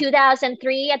 And in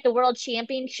 2003 at the World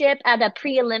Championship, at a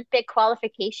pre-Olympic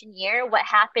qualification year, what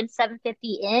happened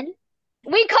 750 in?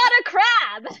 We caught a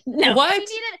crab. No. What?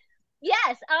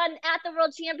 Yes, at the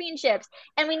World Championships.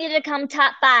 And we needed to come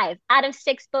top 5 out of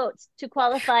 6 boats to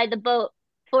qualify the boat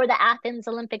for the Athens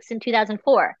Olympics in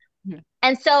 2004.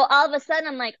 And so all of a sudden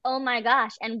I'm like, oh my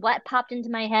gosh. And what popped into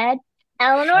my head?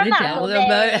 Eleanor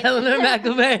McIlvaine. Eleanor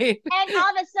McIlvaine. And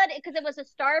all of a sudden, because it was a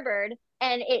starboard,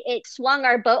 and it swung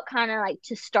our boat kind of like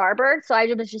to starboard. So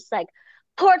I was just like,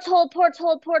 ports hold, ports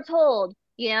hold, ports hold,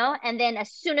 And then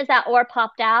as soon as that oar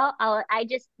popped out, I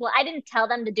didn't tell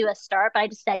them to do a start, but I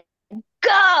just said,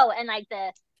 go. And like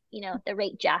the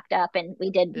rate jacked up, and we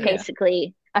did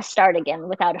basically a start again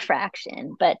without a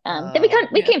fraction. But then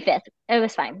we came 5th. It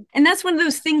was fine. And that's one of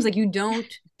those things, like, you don't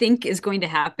think is going to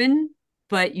happen,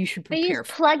 but you should prepare. But you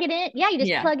just plug it in. Yeah, you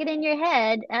just plug it in your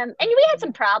head. And we had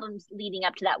some problems leading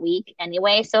up to that week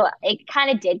anyway. So it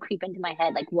kind of did creep into my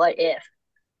head, like, what if?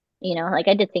 Like,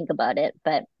 I did think about it.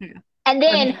 But and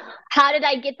then how did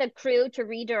I get the crew to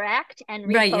redirect and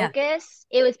refocus? Right,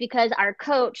 It was because our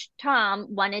coach, Tom,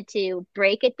 wanted to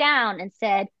break it down and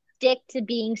said, stick to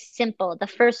being simple. The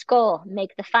first goal,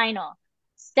 make the final.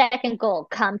 Second goal,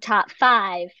 come top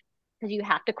 5, because you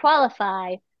have to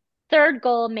qualify. Third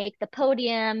goal, make the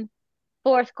podium.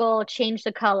 Fourth goal, change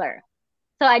the color.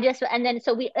 So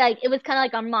we like, it was kind of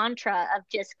like a mantra of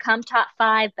just come top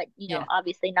 5, but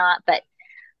obviously not. But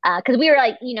because we were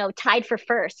like, tied for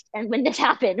first, and when this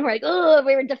happened, we're like, oh,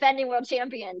 we were defending world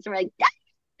champions. We're like,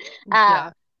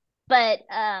 But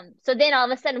so then all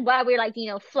of a sudden, while we were like,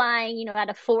 flying, out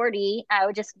of 40, I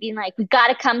was just being like, we got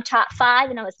to come top 5,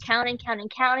 and I was counting.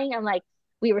 I'm like,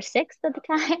 we were 6th at the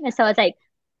time, and so I was like,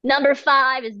 number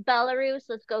 5 is Belarus.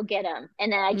 Let's go get them.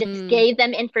 And then I just gave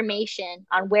them information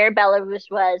on where Belarus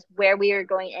was, where we were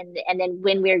going, and then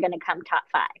when we were going to come top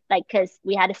 5, like, because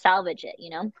we had to salvage it,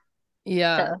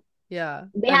 Yeah. So yeah.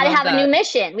 We had to have a new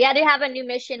mission. We had to have a new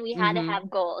mission. We had to have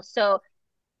goals. So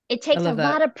it takes a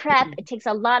lot of prep. It takes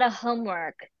a lot of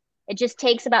homework. It just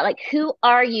takes about, like, who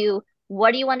are you?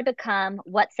 What do you want to become?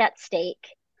 What's at stake?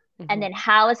 And then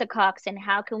how is a coxswain?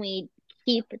 How can we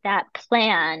keep that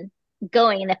plan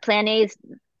going? And if plan A is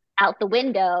out the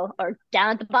window or down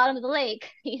at the bottom of the lake,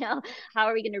 how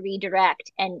are we going to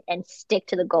redirect and stick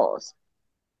to the goals?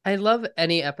 I love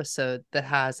any episode that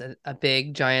has a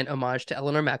big, giant homage to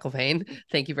Eleanor McIlvaine.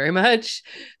 Thank you very much.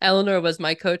 Eleanor was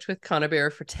my coach with Connor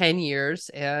for 10 years,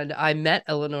 and I met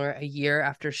Eleanor a year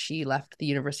after she left the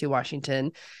University of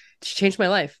Washington. She changed my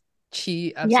life.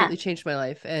 She Yeah. absolutely changed my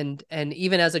life. And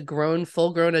even as a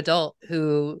full grown adult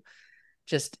who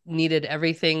just needed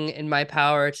everything in my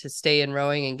power to stay in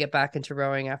rowing and get back into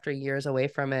rowing after years away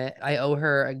from it, I owe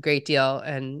her a great deal.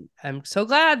 And I'm so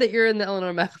glad that you're in the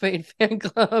Eleanor McIlvaine fan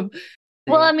club.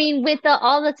 Well, I mean, with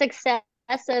all the success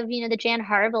of, the Jan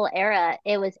Harville era,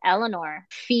 it was Eleanor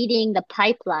feeding the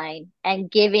pipeline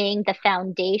and giving the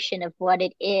foundation of what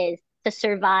it is to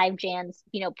survive Jan's,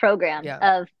 program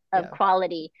Yeah. of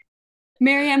quality.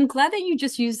 Mary, I'm glad that you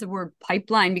just used the word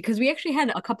pipeline because we actually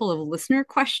had a couple of listener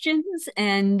questions.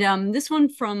 And this one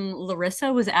from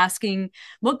Larissa was asking,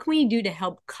 what can we do to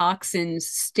help coxswains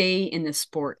stay in the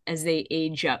sport as they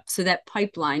age up? So that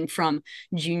pipeline from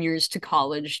juniors to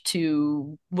college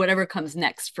to whatever comes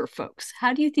next for folks.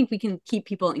 How do you think we can keep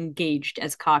people engaged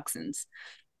as coxswains?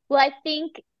 Well, I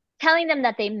think telling them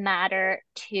that they matter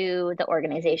to the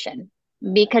organization,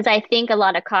 because I think a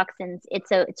lot of coxswains,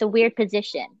 it's a weird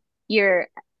position. You're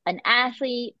an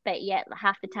athlete, but yet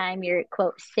half the time you're,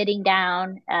 quote, sitting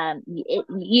down.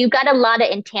 You got a lot of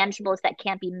intangibles that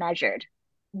can't be measured.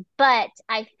 But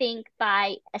I think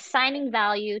by assigning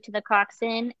value to the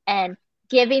coxswain and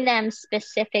giving them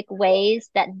specific ways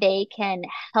that they can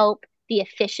help the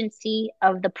efficiency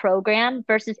of the program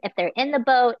versus if they're in the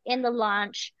boat, in the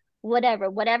launch,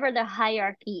 whatever the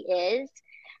hierarchy is,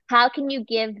 how can you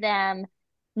give them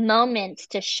moments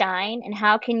to shine, and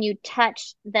how can you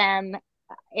touch them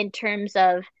in terms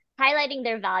of highlighting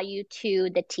their value to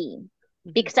the team?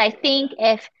 Because I think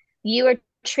if you are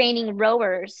training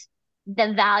rowers,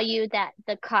 the value that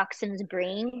the coxswains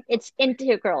bring, it's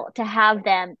integral to have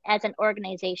them as an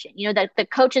organization. The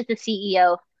coach is the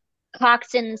CEO.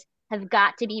 Coxswains have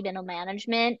got to be middle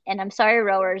management. And I'm sorry,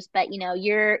 rowers, but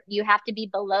you have to be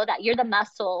below that. You're the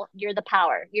muscle, you're the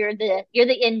power, you're the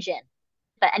engine.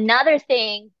 But another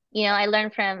thing, I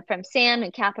learned from Sam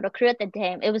and Capital Crew at the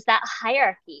time, it was that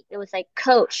hierarchy. It was like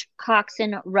coach,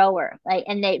 coxswain, rower.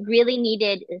 And they really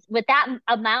needed, with that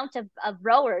amount of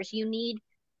rowers, you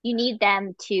need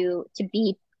them to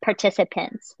be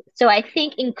participants. So I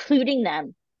think including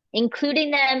them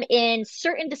in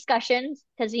certain discussions,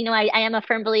 because I am a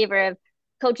firm believer of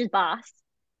coach's boss.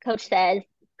 Coach says,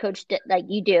 coach like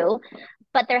you do.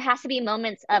 But there has to be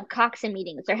moments of coxswain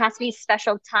meetings. There has to be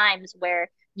special times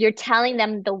where you're telling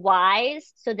them the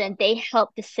whys so that they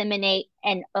help disseminate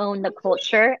and own the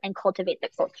culture and cultivate the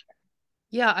culture.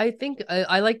 Yeah, I think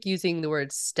I like using the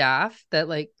word staff, that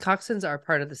like coxswains are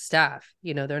part of the staff.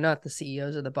 They're not the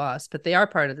CEOs or the boss, but they are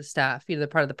part of the staff. They're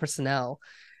part of the personnel.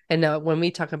 And when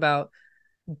we talk about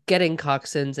getting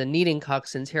coxswains and needing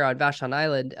coxswains here on Vashon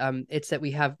Island, it's that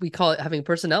we call it having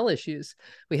personnel issues.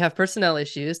 We have personnel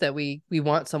issues that we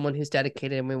want someone who's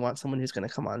dedicated, and we want someone who's going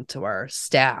to come on to our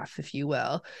staff, if you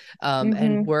will,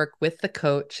 and work with the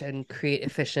coach and create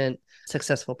efficient,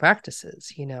 successful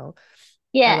practices.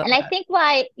 Yeah, and I think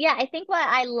why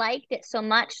I liked it so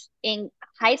much in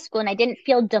high school and I didn't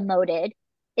feel demoted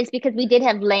is because we did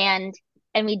have land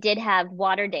and we did have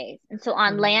water days. And so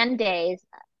on land days,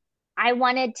 I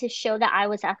wanted to show that I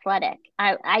was athletic.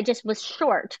 I just was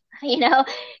short,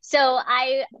 So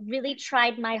I really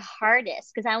tried my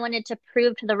hardest because I wanted to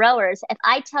prove to the rowers, if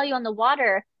I tell you on the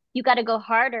water, you got to go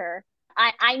harder.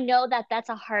 I know that that's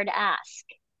a hard ask.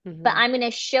 But I'm going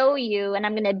to show you, and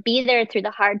I'm going to be there through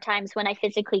the hard times when I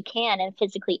physically can and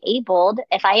physically abled,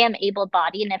 if I am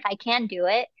able-bodied and if I can do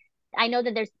it. I know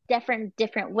that there's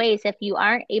different ways if you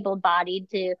aren't able-bodied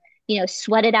to,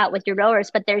 sweat it out with your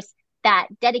rowers, but there's that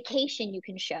dedication you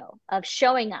can show of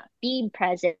showing up, being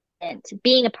present,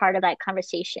 being a part of that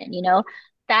conversation,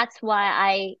 That's why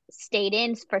I stayed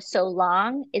in for so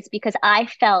long, is because I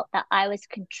felt that I was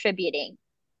contributing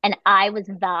and I was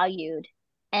valued.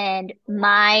 And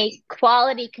my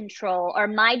quality control or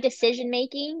my decision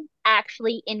making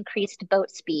actually increased boat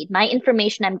speed. My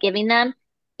information I'm giving them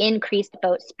increased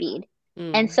boat speed.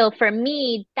 And so for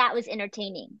me, that was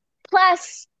entertaining.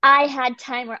 Plus, I had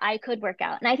time where I could work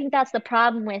out. And I think that's the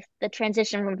problem with the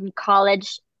transition from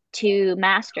college to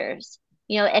masters.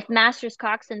 If masters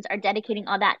coxswains are dedicating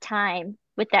all that time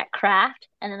with that craft,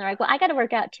 and then they're like, well, I got to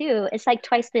work out too. It's like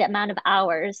twice the amount of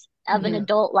hours of an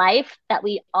adult life that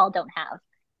we all don't have.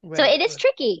 Right. So it is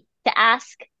tricky to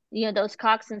ask, those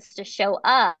coxswains to show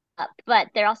up, but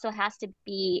there also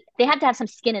they have to have some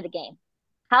skin in the game.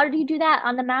 How do you do that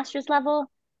on the master's level?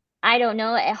 I don't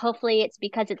know. Hopefully it's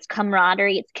because it's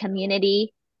camaraderie, it's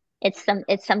community, it's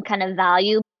some kind of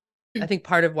value. I think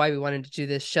part of why we wanted to do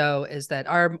this show is that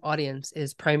our audience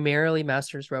is primarily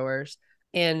masters rowers,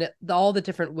 and all the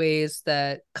different ways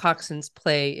that coxswains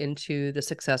play into the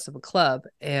success of a club,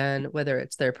 and whether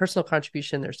it's their personal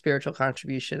contribution, their spiritual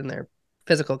contribution, their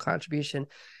physical contribution,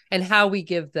 and how we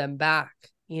give them back.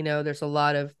 There's a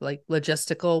lot of like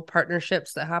logistical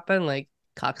partnerships that happen, like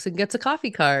coxswain gets a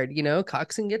coffee card,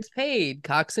 coxswain gets paid,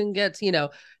 coxswain gets, and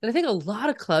I think a lot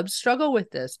of clubs struggle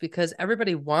with this because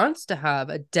everybody wants to have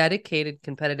a dedicated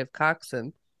competitive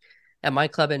coxswain. At my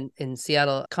club in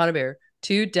Seattle, Conover,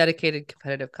 2 dedicated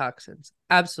competitive coxswains.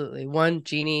 Absolutely. One,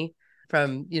 Jeannie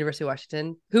from University of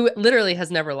Washington, who literally has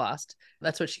never lost.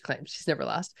 That's what she claims. She's never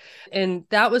lost. And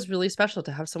that was really special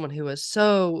to have someone who was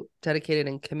so dedicated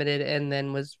and committed, and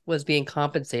then was being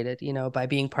compensated, by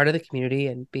being part of the community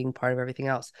and being part of everything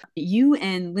else. You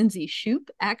and Lindsay Shoup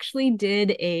actually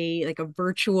did a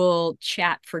virtual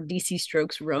chat for DC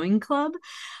Strokes Rowing Club.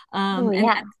 And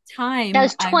at the time, that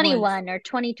was 21 or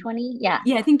 2020. Yeah.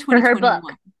 Yeah, I think 2021. For her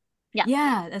book.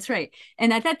 Yeah, that's right.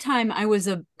 And at that time, I was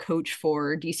a coach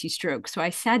for DC Stroke. So I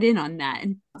sat in on that.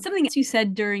 And something else you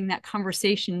said during that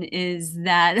conversation is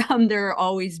that there are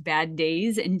always bad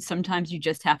days. And sometimes you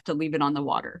just have to leave it on the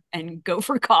water and go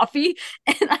for coffee.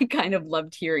 And I kind of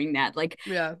loved hearing that. Like,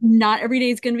 not every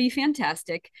day is going to be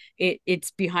fantastic.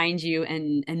 It's behind you,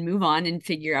 and move on and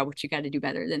figure out what you got to do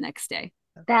better the next day.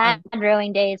 Bad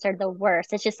rowing days are the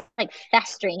worst. It's just like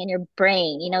festering in your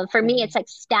brain. For me, it's like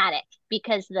static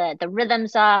because the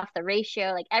rhythm's off, the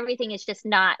ratio, like everything is just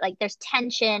not like there's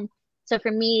tension. So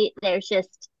for me, there's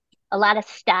just a lot of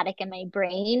static in my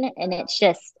brain, and it's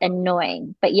just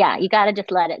annoying. But yeah, you got to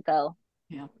just let it go.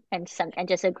 Yeah. And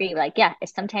just agree. Like,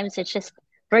 sometimes it's just,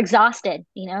 we're exhausted.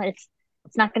 It's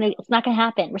not gonna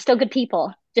happen. We're still good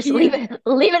people. Just leave it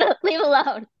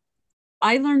alone.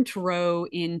 I learned to row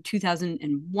in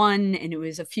 2001, and it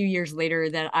was a few years later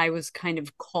that I was kind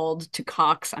of called to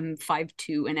Cox. I'm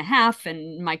 5'2.5",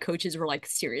 and my coaches were like,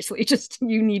 seriously, just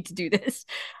you need to do this.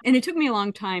 And it took me a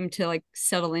long time to like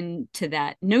settle into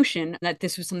that notion that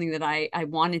this was something that I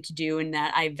wanted to do and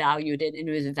that I valued it, and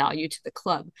it was a value to the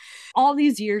club. All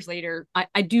these years later,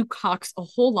 I do Cox a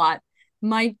whole lot.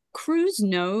 My crews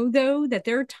know, though, that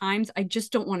there are times I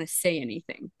just don't want to say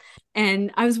anything.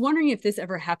 And I was wondering if this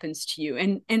ever happens to you.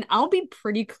 And I'll be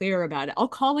pretty clear about it. I'll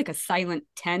call like a silent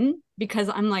 10 because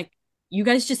I'm like, you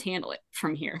guys just handle it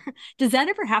from here. Does that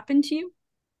ever happen to you?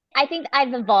 I think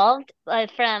I've evolved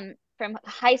from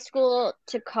high school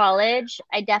to college.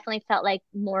 I definitely felt like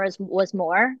more was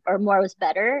more, or more was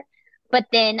better. But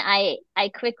then I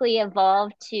quickly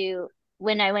evolved to,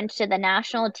 when I went to the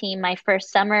national team my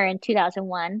first summer in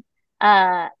 2001,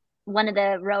 one of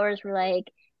the rowers were like,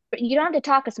 you don't have to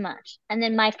talk as much. And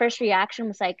then my first reaction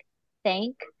was like,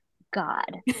 thank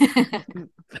God.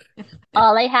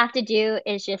 All I have to do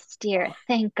is just steer.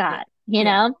 Thank God,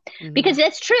 because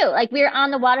it's true. Like, we were on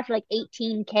the water for like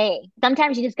 18K.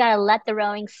 Sometimes you just got to let the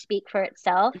rowing speak for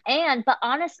itself. But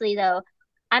honestly, though,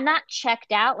 I'm not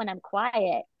checked out when I'm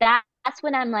quiet. That's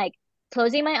when I'm like,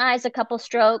 closing my eyes a couple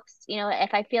strokes,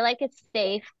 if I feel like it's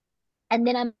safe. And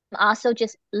then I'm also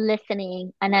just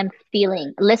listening, and I'm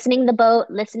listening the boat,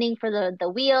 listening for the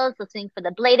wheels, listening for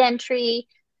the blade entry,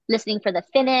 listening for the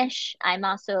finish. I'm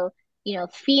also,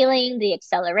 feeling the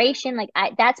acceleration. Like,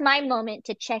 that's my moment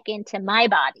to check into my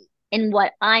body and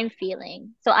what I'm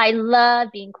feeling. So I love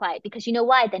being quiet, because you know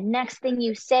why? The next thing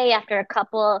you say after a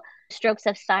couple strokes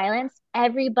of silence,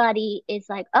 everybody is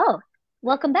like, oh,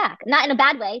 welcome back. Not in a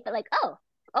bad way, but like, oh,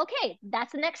 okay,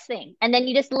 that's the next thing. And then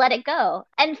you just let it go.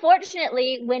 And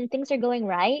fortunately, when things are going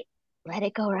right, let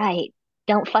it go right.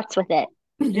 Don't futz with it.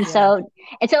 And so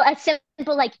a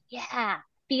simple like,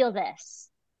 feel this.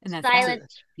 And that's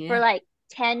silence for like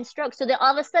 10 strokes. So then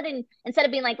all of a sudden, instead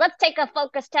of being like, let's take a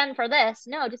focus 10 for this,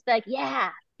 no, just like,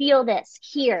 feel this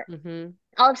here.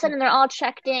 All of a sudden, they're all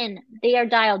checked in. They are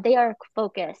dialed. They are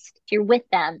focused. You're with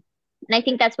them. And I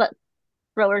think that's what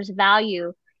rowers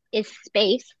value, is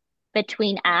space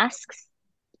between asks,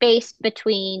 space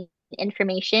between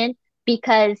information,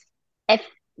 because if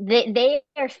they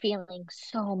are feeling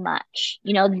so much,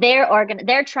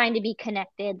 they're trying to be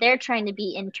connected, they're trying to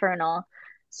be internal.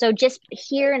 So just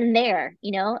here and there,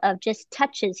 of just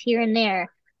touches here and there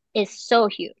is so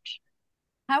huge.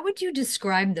 How would you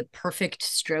describe the perfect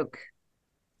stroke?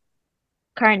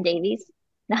 Karen Davies.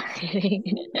 Karen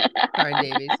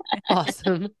Davies.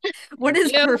 Awesome. What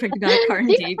is perfect about Karen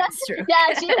Davies' stroke?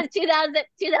 Yeah, she was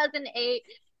 2008,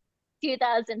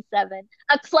 2007.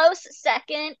 A close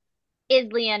second is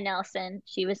Leanne Nelson.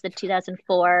 She was the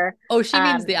 2004. Oh, she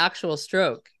means the actual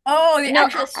stroke. Oh, the No,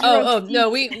 actual stroke. No,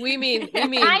 we mean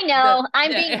I know.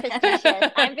 I'm being yeah.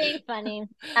 facetious. I'm being funny.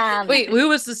 Wait, who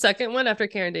was the second one after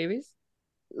Karen Davies?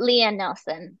 Leanne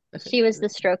Nelson. Okay. She was the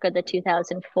stroke of the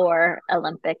 2004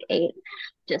 Olympic eight.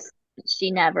 Just,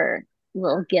 she never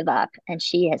will give up, and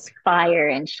she has fire,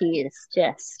 and she is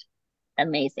just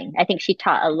amazing. I think she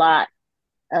taught a lot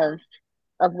of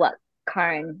what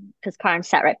Karen, because Karen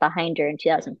sat right behind her in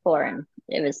 2004, and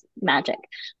it was magic.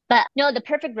 But no, the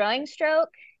perfect rowing stroke.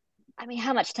 I mean,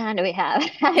 how much time do we have?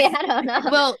 I mean, I don't know.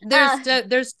 Well,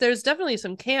 there's definitely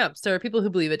some camps. There are people who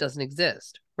believe it doesn't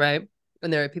exist, right?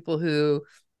 And there are people who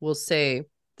will say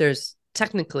there's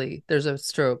a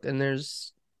stroke, and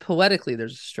there's poetically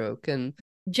there's a stroke. And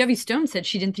Jevy Stone said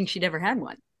she didn't think she'd ever had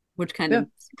one, which kind of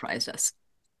surprised us.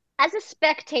 As a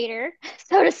spectator,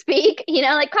 so to speak,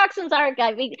 like Coxswain's our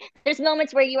guy. There's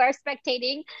moments where you are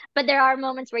spectating, but there are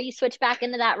moments where you switch back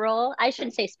into that role. I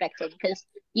shouldn't say spectating because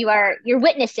you're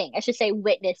witnessing. I should say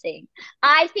witnessing.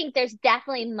 I think there's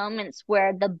definitely moments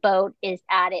where the boat is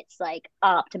at its like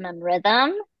optimum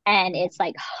rhythm and it's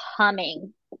like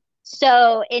humming.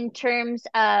 So in terms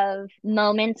of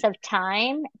moments of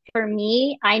time, for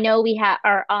me, I know we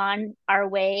are on our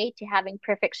way to having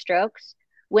perfect strokes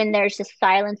when there's just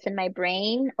silence in my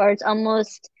brain, or it's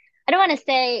almost, I don't want to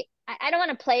say, I don't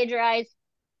want to plagiarize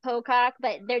Pocock,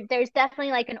 but there's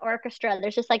definitely like an orchestra.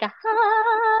 There's just like a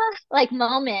like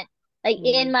moment, like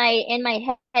in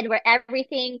my head where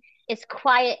everything is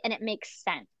quiet and it makes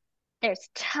sense. There's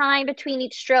time between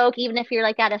each stroke, even if you're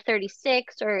like at a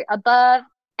 36 or above.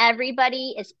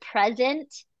 Everybody is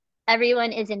present,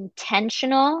 everyone is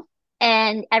intentional,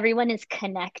 and everyone is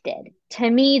connected. To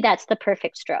me, that's the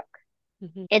perfect stroke.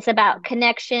 It's about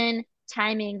connection,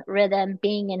 timing, rhythm,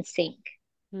 being in sync,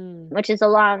 which is a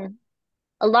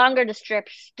longer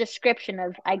description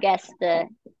of, I guess, the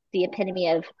epitome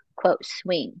of quote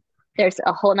swing. There's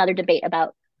a whole nother debate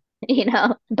about,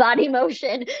 body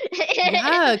motion.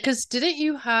 Yeah, because didn't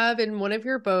you have in one of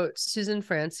your boats Susan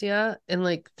Francia in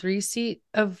like 3-seat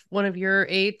of one of your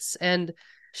eights, and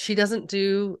she doesn't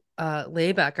do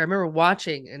layback. I remember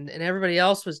watching, and everybody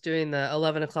else was doing the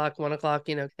 11 o'clock, 1 o'clock,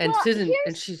 and well, Susan,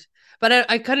 and she's, but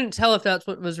I couldn't tell if that's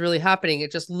what was really happening.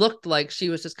 It just looked like she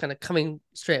was just kind of coming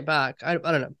straight back. I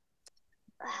don't know.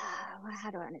 How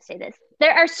do I want to say this?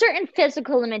 There are certain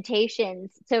physical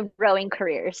limitations to rowing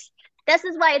careers. This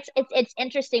is why it's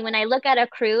interesting when I look at a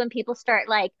crew and people start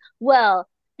like, well,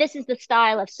 this is the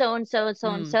style of so and so and so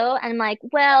and so. And I'm like,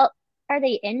 well, are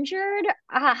they injured?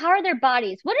 How are their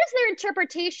bodies? What is their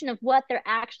interpretation of what they're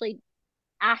actually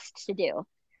asked to do?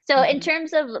 So in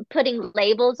terms of putting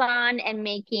labels on and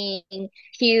making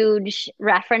huge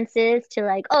references to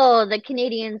like, oh, the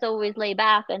Canadians always lay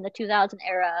back in the 2000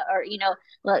 era, or,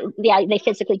 well, yeah, they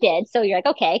physically did. So you're like,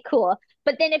 okay, cool.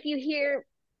 But then if you hear,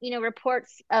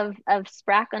 reports of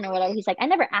Spracklen or whatever, he's like, I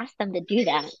never asked them to do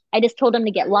that. I just told them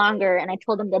to get longer, and I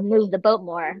told them to move the boat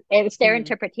more. It was their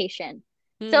interpretation.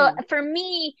 So for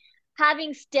me,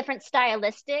 having different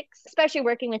stylistics, especially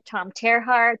working with Tom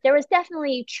Terhart, there was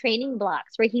definitely training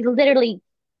blocks where he literally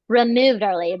removed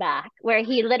our layback, where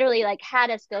he literally like had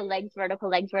us go legs vertical,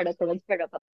 legs vertical, legs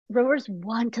vertical. Rowers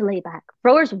want to lay back.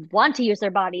 Rowers want to use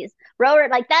their bodies.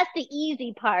 Like that's the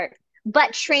easy part.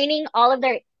 But training all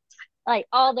their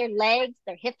legs,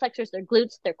 their hip flexors, their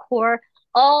glutes, their core,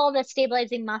 all the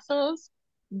stabilizing muscles,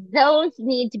 those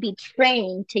need to be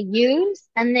trained to use.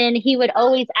 And then he would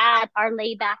always add our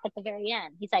layback at the very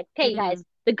end. He's like, okay, guys,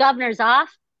 the governor's off,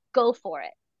 go for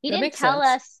it. He didn't tell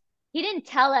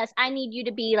us, I need you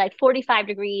to be like 45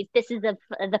 degrees. This is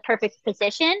the perfect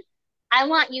position. I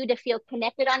want you to feel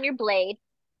connected on your blade,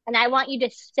 and I want you to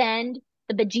send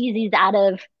the bejesus out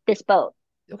of this boat.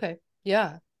 Okay.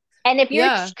 Yeah. And if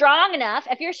you're strong enough,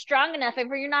 if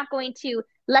you're not going to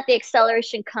let the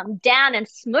acceleration come down and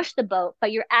smush the boat,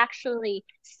 but you're actually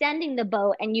sending the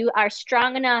boat, and you are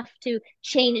strong enough to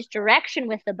change direction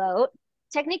with the boat,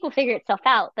 technique will figure itself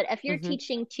out. But if you're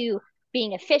teaching to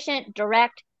being efficient,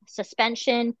 direct,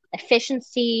 suspension,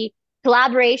 efficiency,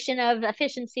 collaboration of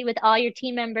efficiency with all your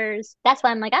team members, that's why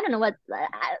I'm like, I don't know what,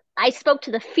 I spoke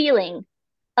to the feeling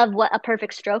of what a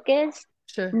perfect stroke is,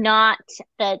 not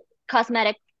the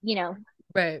cosmetic,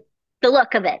 right, the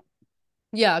look of it.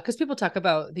 Yeah, because people talk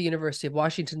about the University of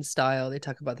Washington style. They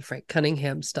talk about the Frank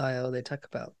Cunningham style. They talk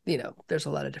about, there's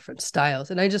a lot of different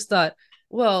styles. And I just thought,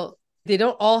 well, they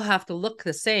don't all have to look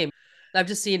the same. I've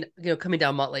just seen, coming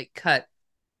down Montlake Cut,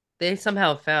 they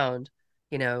somehow found,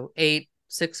 8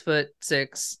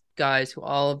 6'6" guys who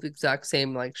all have the exact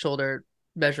same like shoulder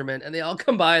measurement, and they all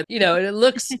come by, and it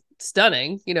looks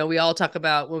stunning. We all talk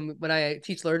about when I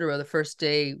teach Learn to Row, the first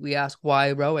day we ask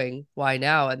why rowing, why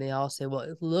now, and they all say, well,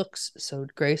 it looks so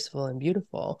graceful and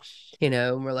beautiful,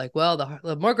 and we're like, well,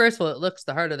 the more graceful it looks,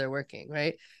 the harder they're working,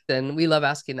 right? Then we love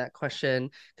asking that question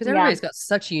because everybody's got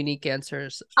such unique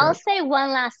answers. I'll say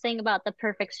one last thing about the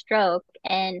perfect stroke,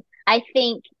 and I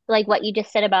think like what you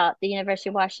just said about the University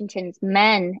of Washington's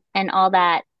men and all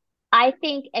that, I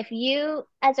think if you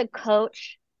as a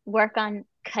coach work on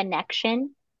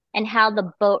connection and how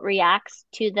the boat reacts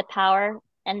to the power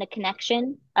and the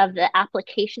connection of the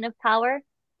application of power,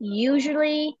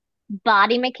 usually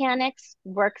body mechanics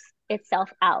works itself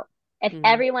out. If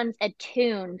everyone's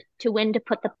attuned to when to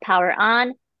put the power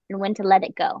on and when to let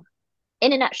it go.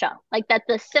 In a nutshell, like that's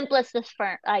the simplest of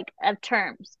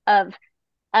terms of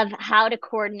how to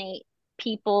coordinate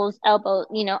people's elbow,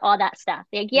 all that stuff.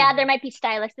 Like, there might be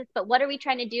stylistics, but what are we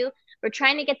trying to do? We're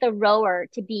trying to get the rower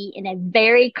to be in a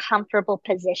very comfortable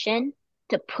position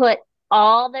to put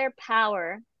all their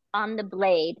power on the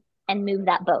blade and move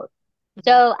that boat.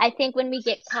 So I think when we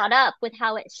get caught up with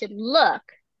how it should look,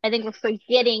 I think we're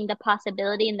forgetting the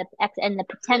possibility and the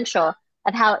potential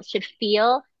of how it should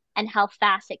feel and how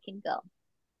fast it can go.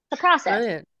 The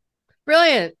process.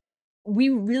 Brilliant. We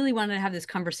really wanted to have this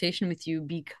conversation with you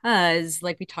because,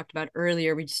 like we talked about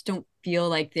earlier, we just don't feel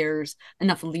like there's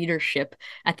enough leadership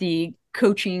at the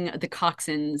coaching the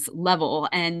coxswains level.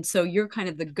 And so you're kind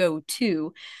of the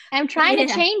go-to. I'm trying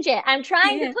to change it. I'm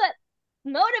trying to put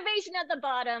motivation at the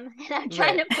bottom, and I'm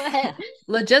trying to put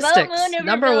logistics,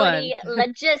 number one.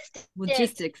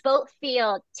 Logistics, boat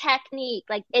field, technique.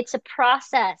 Like it's a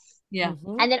process. Yeah.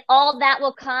 And then all that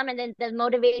will come, and then the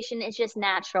motivation is just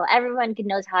natural. Everyone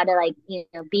knows how to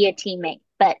be a teammate,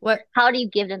 but how do you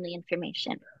give them the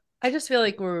information? I just feel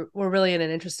like we're really in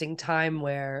an interesting time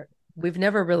where we've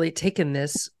never really taken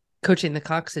this coaching the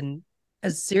coxswain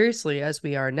as seriously as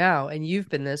we are now. And you've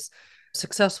been this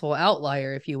successful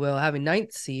outlier, if you will, having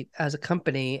ninth seat as a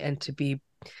company and to be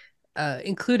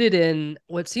included in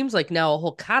what seems like now a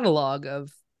whole catalog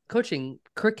of coaching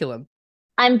curriculum.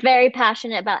 I'm very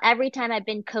passionate about every time I've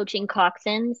been coaching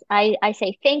coxswains. I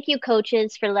say, thank you,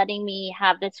 coaches, for letting me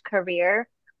have this career.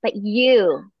 But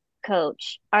you,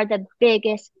 coach, are the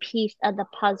biggest piece of the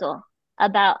puzzle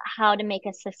about how to make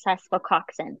a successful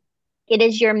coxswain. It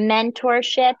is your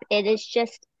mentorship. It is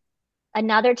just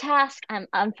another task.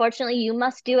 Unfortunately, you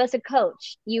must do as a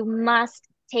coach. You must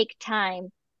take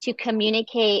time to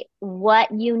communicate what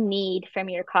you need from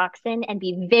your coxswain and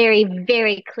be very,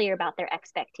 very clear about their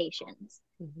expectations.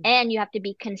 And you have to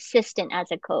be consistent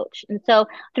as a coach. And so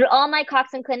through all my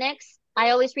coxswain clinics, I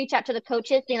always reach out to the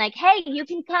coaches being like, hey, you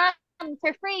can come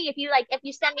for free if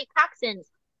you send me coxswains.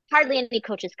 Hardly any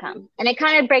coaches come. And it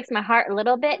kind of breaks my heart a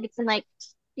little bit because I'm like,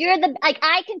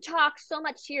 I can talk so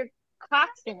much to your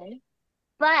coxswain,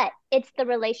 but it's the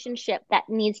relationship that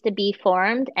needs to be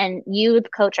formed. And you, the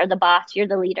coach, are the boss. You're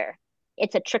the leader.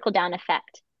 It's a trickle down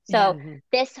effect. So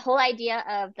this whole idea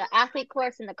of the athlete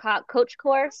course and the coach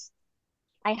course,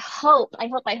 I hope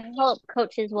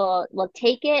coaches will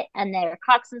take it and their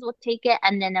coxswains will take it.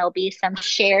 And then there'll be some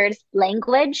shared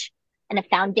language and a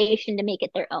foundation to make it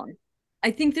their own.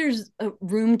 I think there's a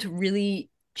room to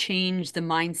really change the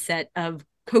mindset of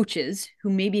coaches who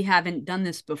maybe haven't done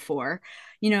this before.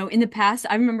 In the past,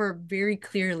 I remember very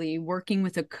clearly working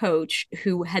with a coach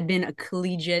who had been a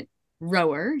collegiate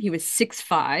rower. He was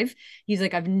 6'5". He's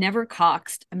like, I've never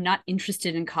coxed. I'm not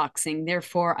interested in coxing.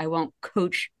 Therefore, I won't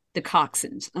coach the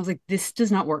coxswains. I was like, this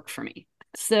does not work for me.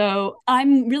 So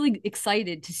I'm really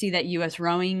excited to see that US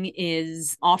Rowing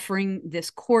is offering this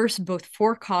course both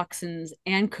for coxswains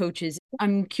and coaches.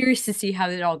 I'm curious to see how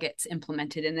it all gets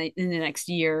implemented in the next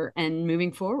year and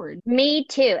moving forward. Me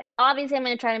too. Obviously, I'm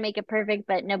going to try to make it perfect,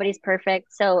 but nobody's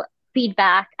perfect. So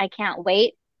feedback, I can't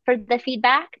wait for the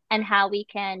feedback and how we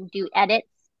can do edits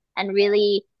and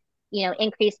really,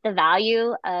 increase the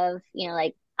value of,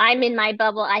 I'm in my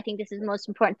bubble. I think this is the most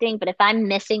important thing. But if I'm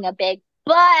missing a big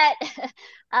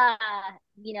I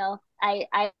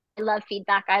love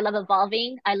feedback. I love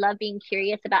evolving. I love being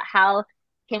curious about how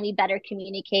can we better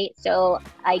communicate. So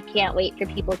I can't wait for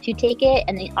people to take it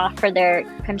and they offer their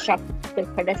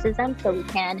constructive criticism so we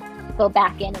can go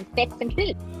back in and fix and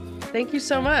tweak. Thank you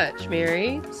so much,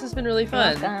 Mary. This has been really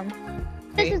fun. Welcome.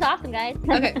 This is awesome, guys.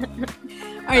 Okay. All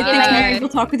right, thanks, Mary. We'll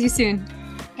talk with you soon.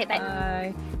 Okay, bye.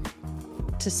 Bye.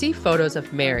 To see photos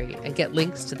of Mary and get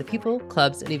links to the people,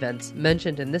 clubs, and events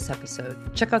mentioned in this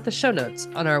episode, check out the show notes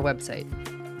on our website.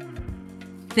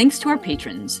 Thanks to our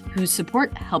patrons, whose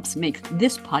support helps make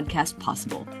this podcast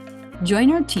possible.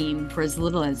 Join our team for as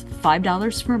little as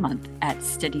 $5 per month at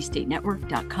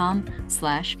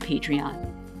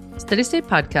steadystatenetwork.com/Patreon. Steady State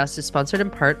Podcast is sponsored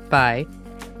in part by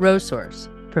RoSource,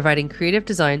 providing creative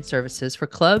design services for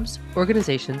clubs,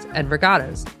 organizations, and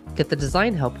regattas. Get the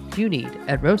design help you need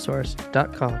at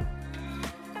rosource.com.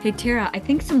 Hey, Tara, I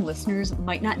think some listeners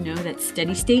might not know that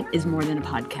Steady State is more than a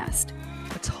podcast.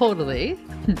 Totally.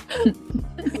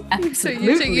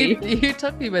 Absolutely. You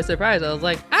took me by surprise. I was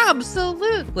like,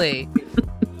 absolutely.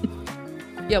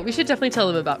 Yeah, we should definitely tell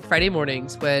them about Friday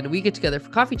mornings when we get together for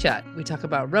coffee chat. We talk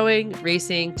about rowing,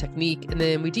 racing, technique, and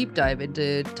then we deep dive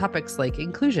into topics like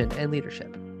inclusion and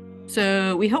leadership.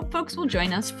 So we hope folks will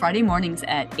join us Friday mornings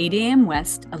at 8 a.m.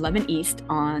 West, 11 East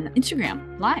on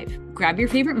Instagram Live. Grab your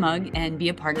favorite mug and be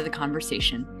a part of the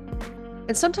conversation.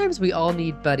 And sometimes we all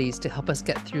need buddies to help us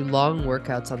get through long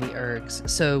workouts on the ergs.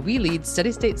 So we lead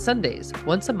Steady State Sundays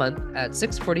once a month at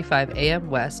 6:45 a.m.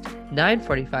 West,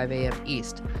 9:45 a.m.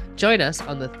 East. Join us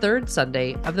on the third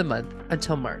Sunday of the month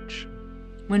until March.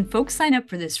 When folks sign up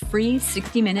for this free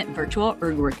 60-minute virtual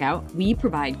erg workout, we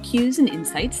provide cues and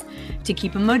insights to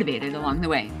keep them motivated along the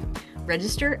way.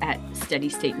 Register at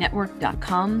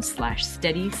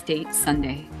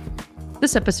steadystatenetwork.com/steadystatesunday.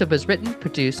 This episode was written,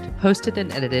 produced, hosted,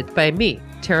 and edited by me,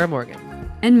 Tara Morgan.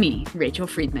 And me, Rachel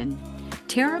Friedman.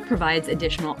 Tara provides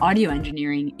additional audio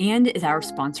engineering and is our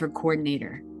sponsor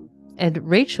coordinator. And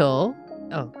Rachel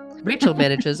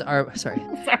manages our,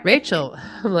 Rachel,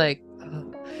 I'm like,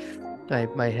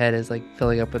 my head is like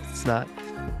filling up with snot.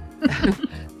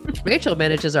 Rachel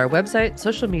manages our website,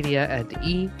 social media, and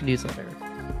e-newsletter.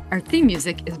 Our theme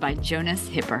music is by Jonas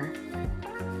Hipper.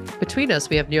 Between us,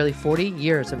 we have nearly 40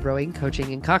 years of rowing,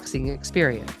 coaching, and coxing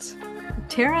experience.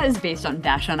 Tara is based on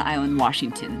Vashon Island,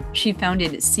 Washington. She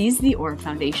founded Seize the Oar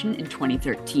Foundation in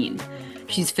 2013.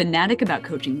 She's fanatic about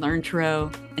coaching Learn to Row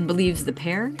and believes the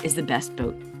pair is the best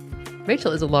boat.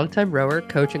 Rachel is a longtime rower,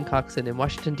 coach, and coxswain in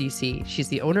Washington, D.C. She's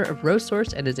the owner of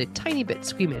RoSource and is a tiny bit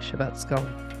squeamish about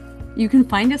sculling. You can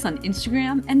find us on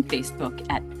Instagram and Facebook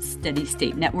at Steady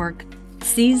State Network,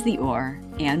 Seize the Oar,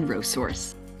 and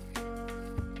RoSource.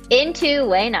 Into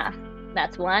Wayna.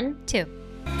 That's 1, 2.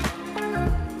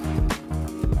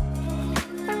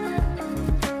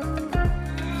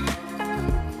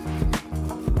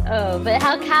 Oh, but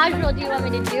how casual do you want me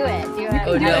to do it?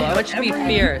 I want you to be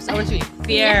fierce. I want you to be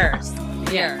fierce.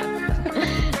 Yeah.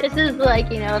 This is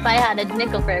like, if I had a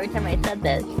nickel for every time I said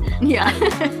this. Yeah.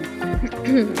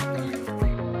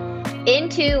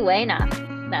 Into Wayna.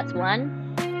 That's 1.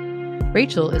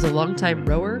 Rachel is a longtime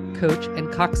rower, coach, and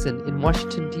coxswain in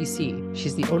Washington, D.C.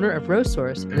 She's the owner of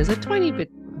RoSource and is a tiny bit...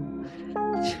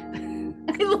 I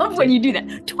love when you do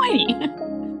that. Tiny.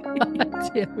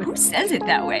 Who says it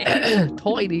that way?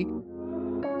 Tiny.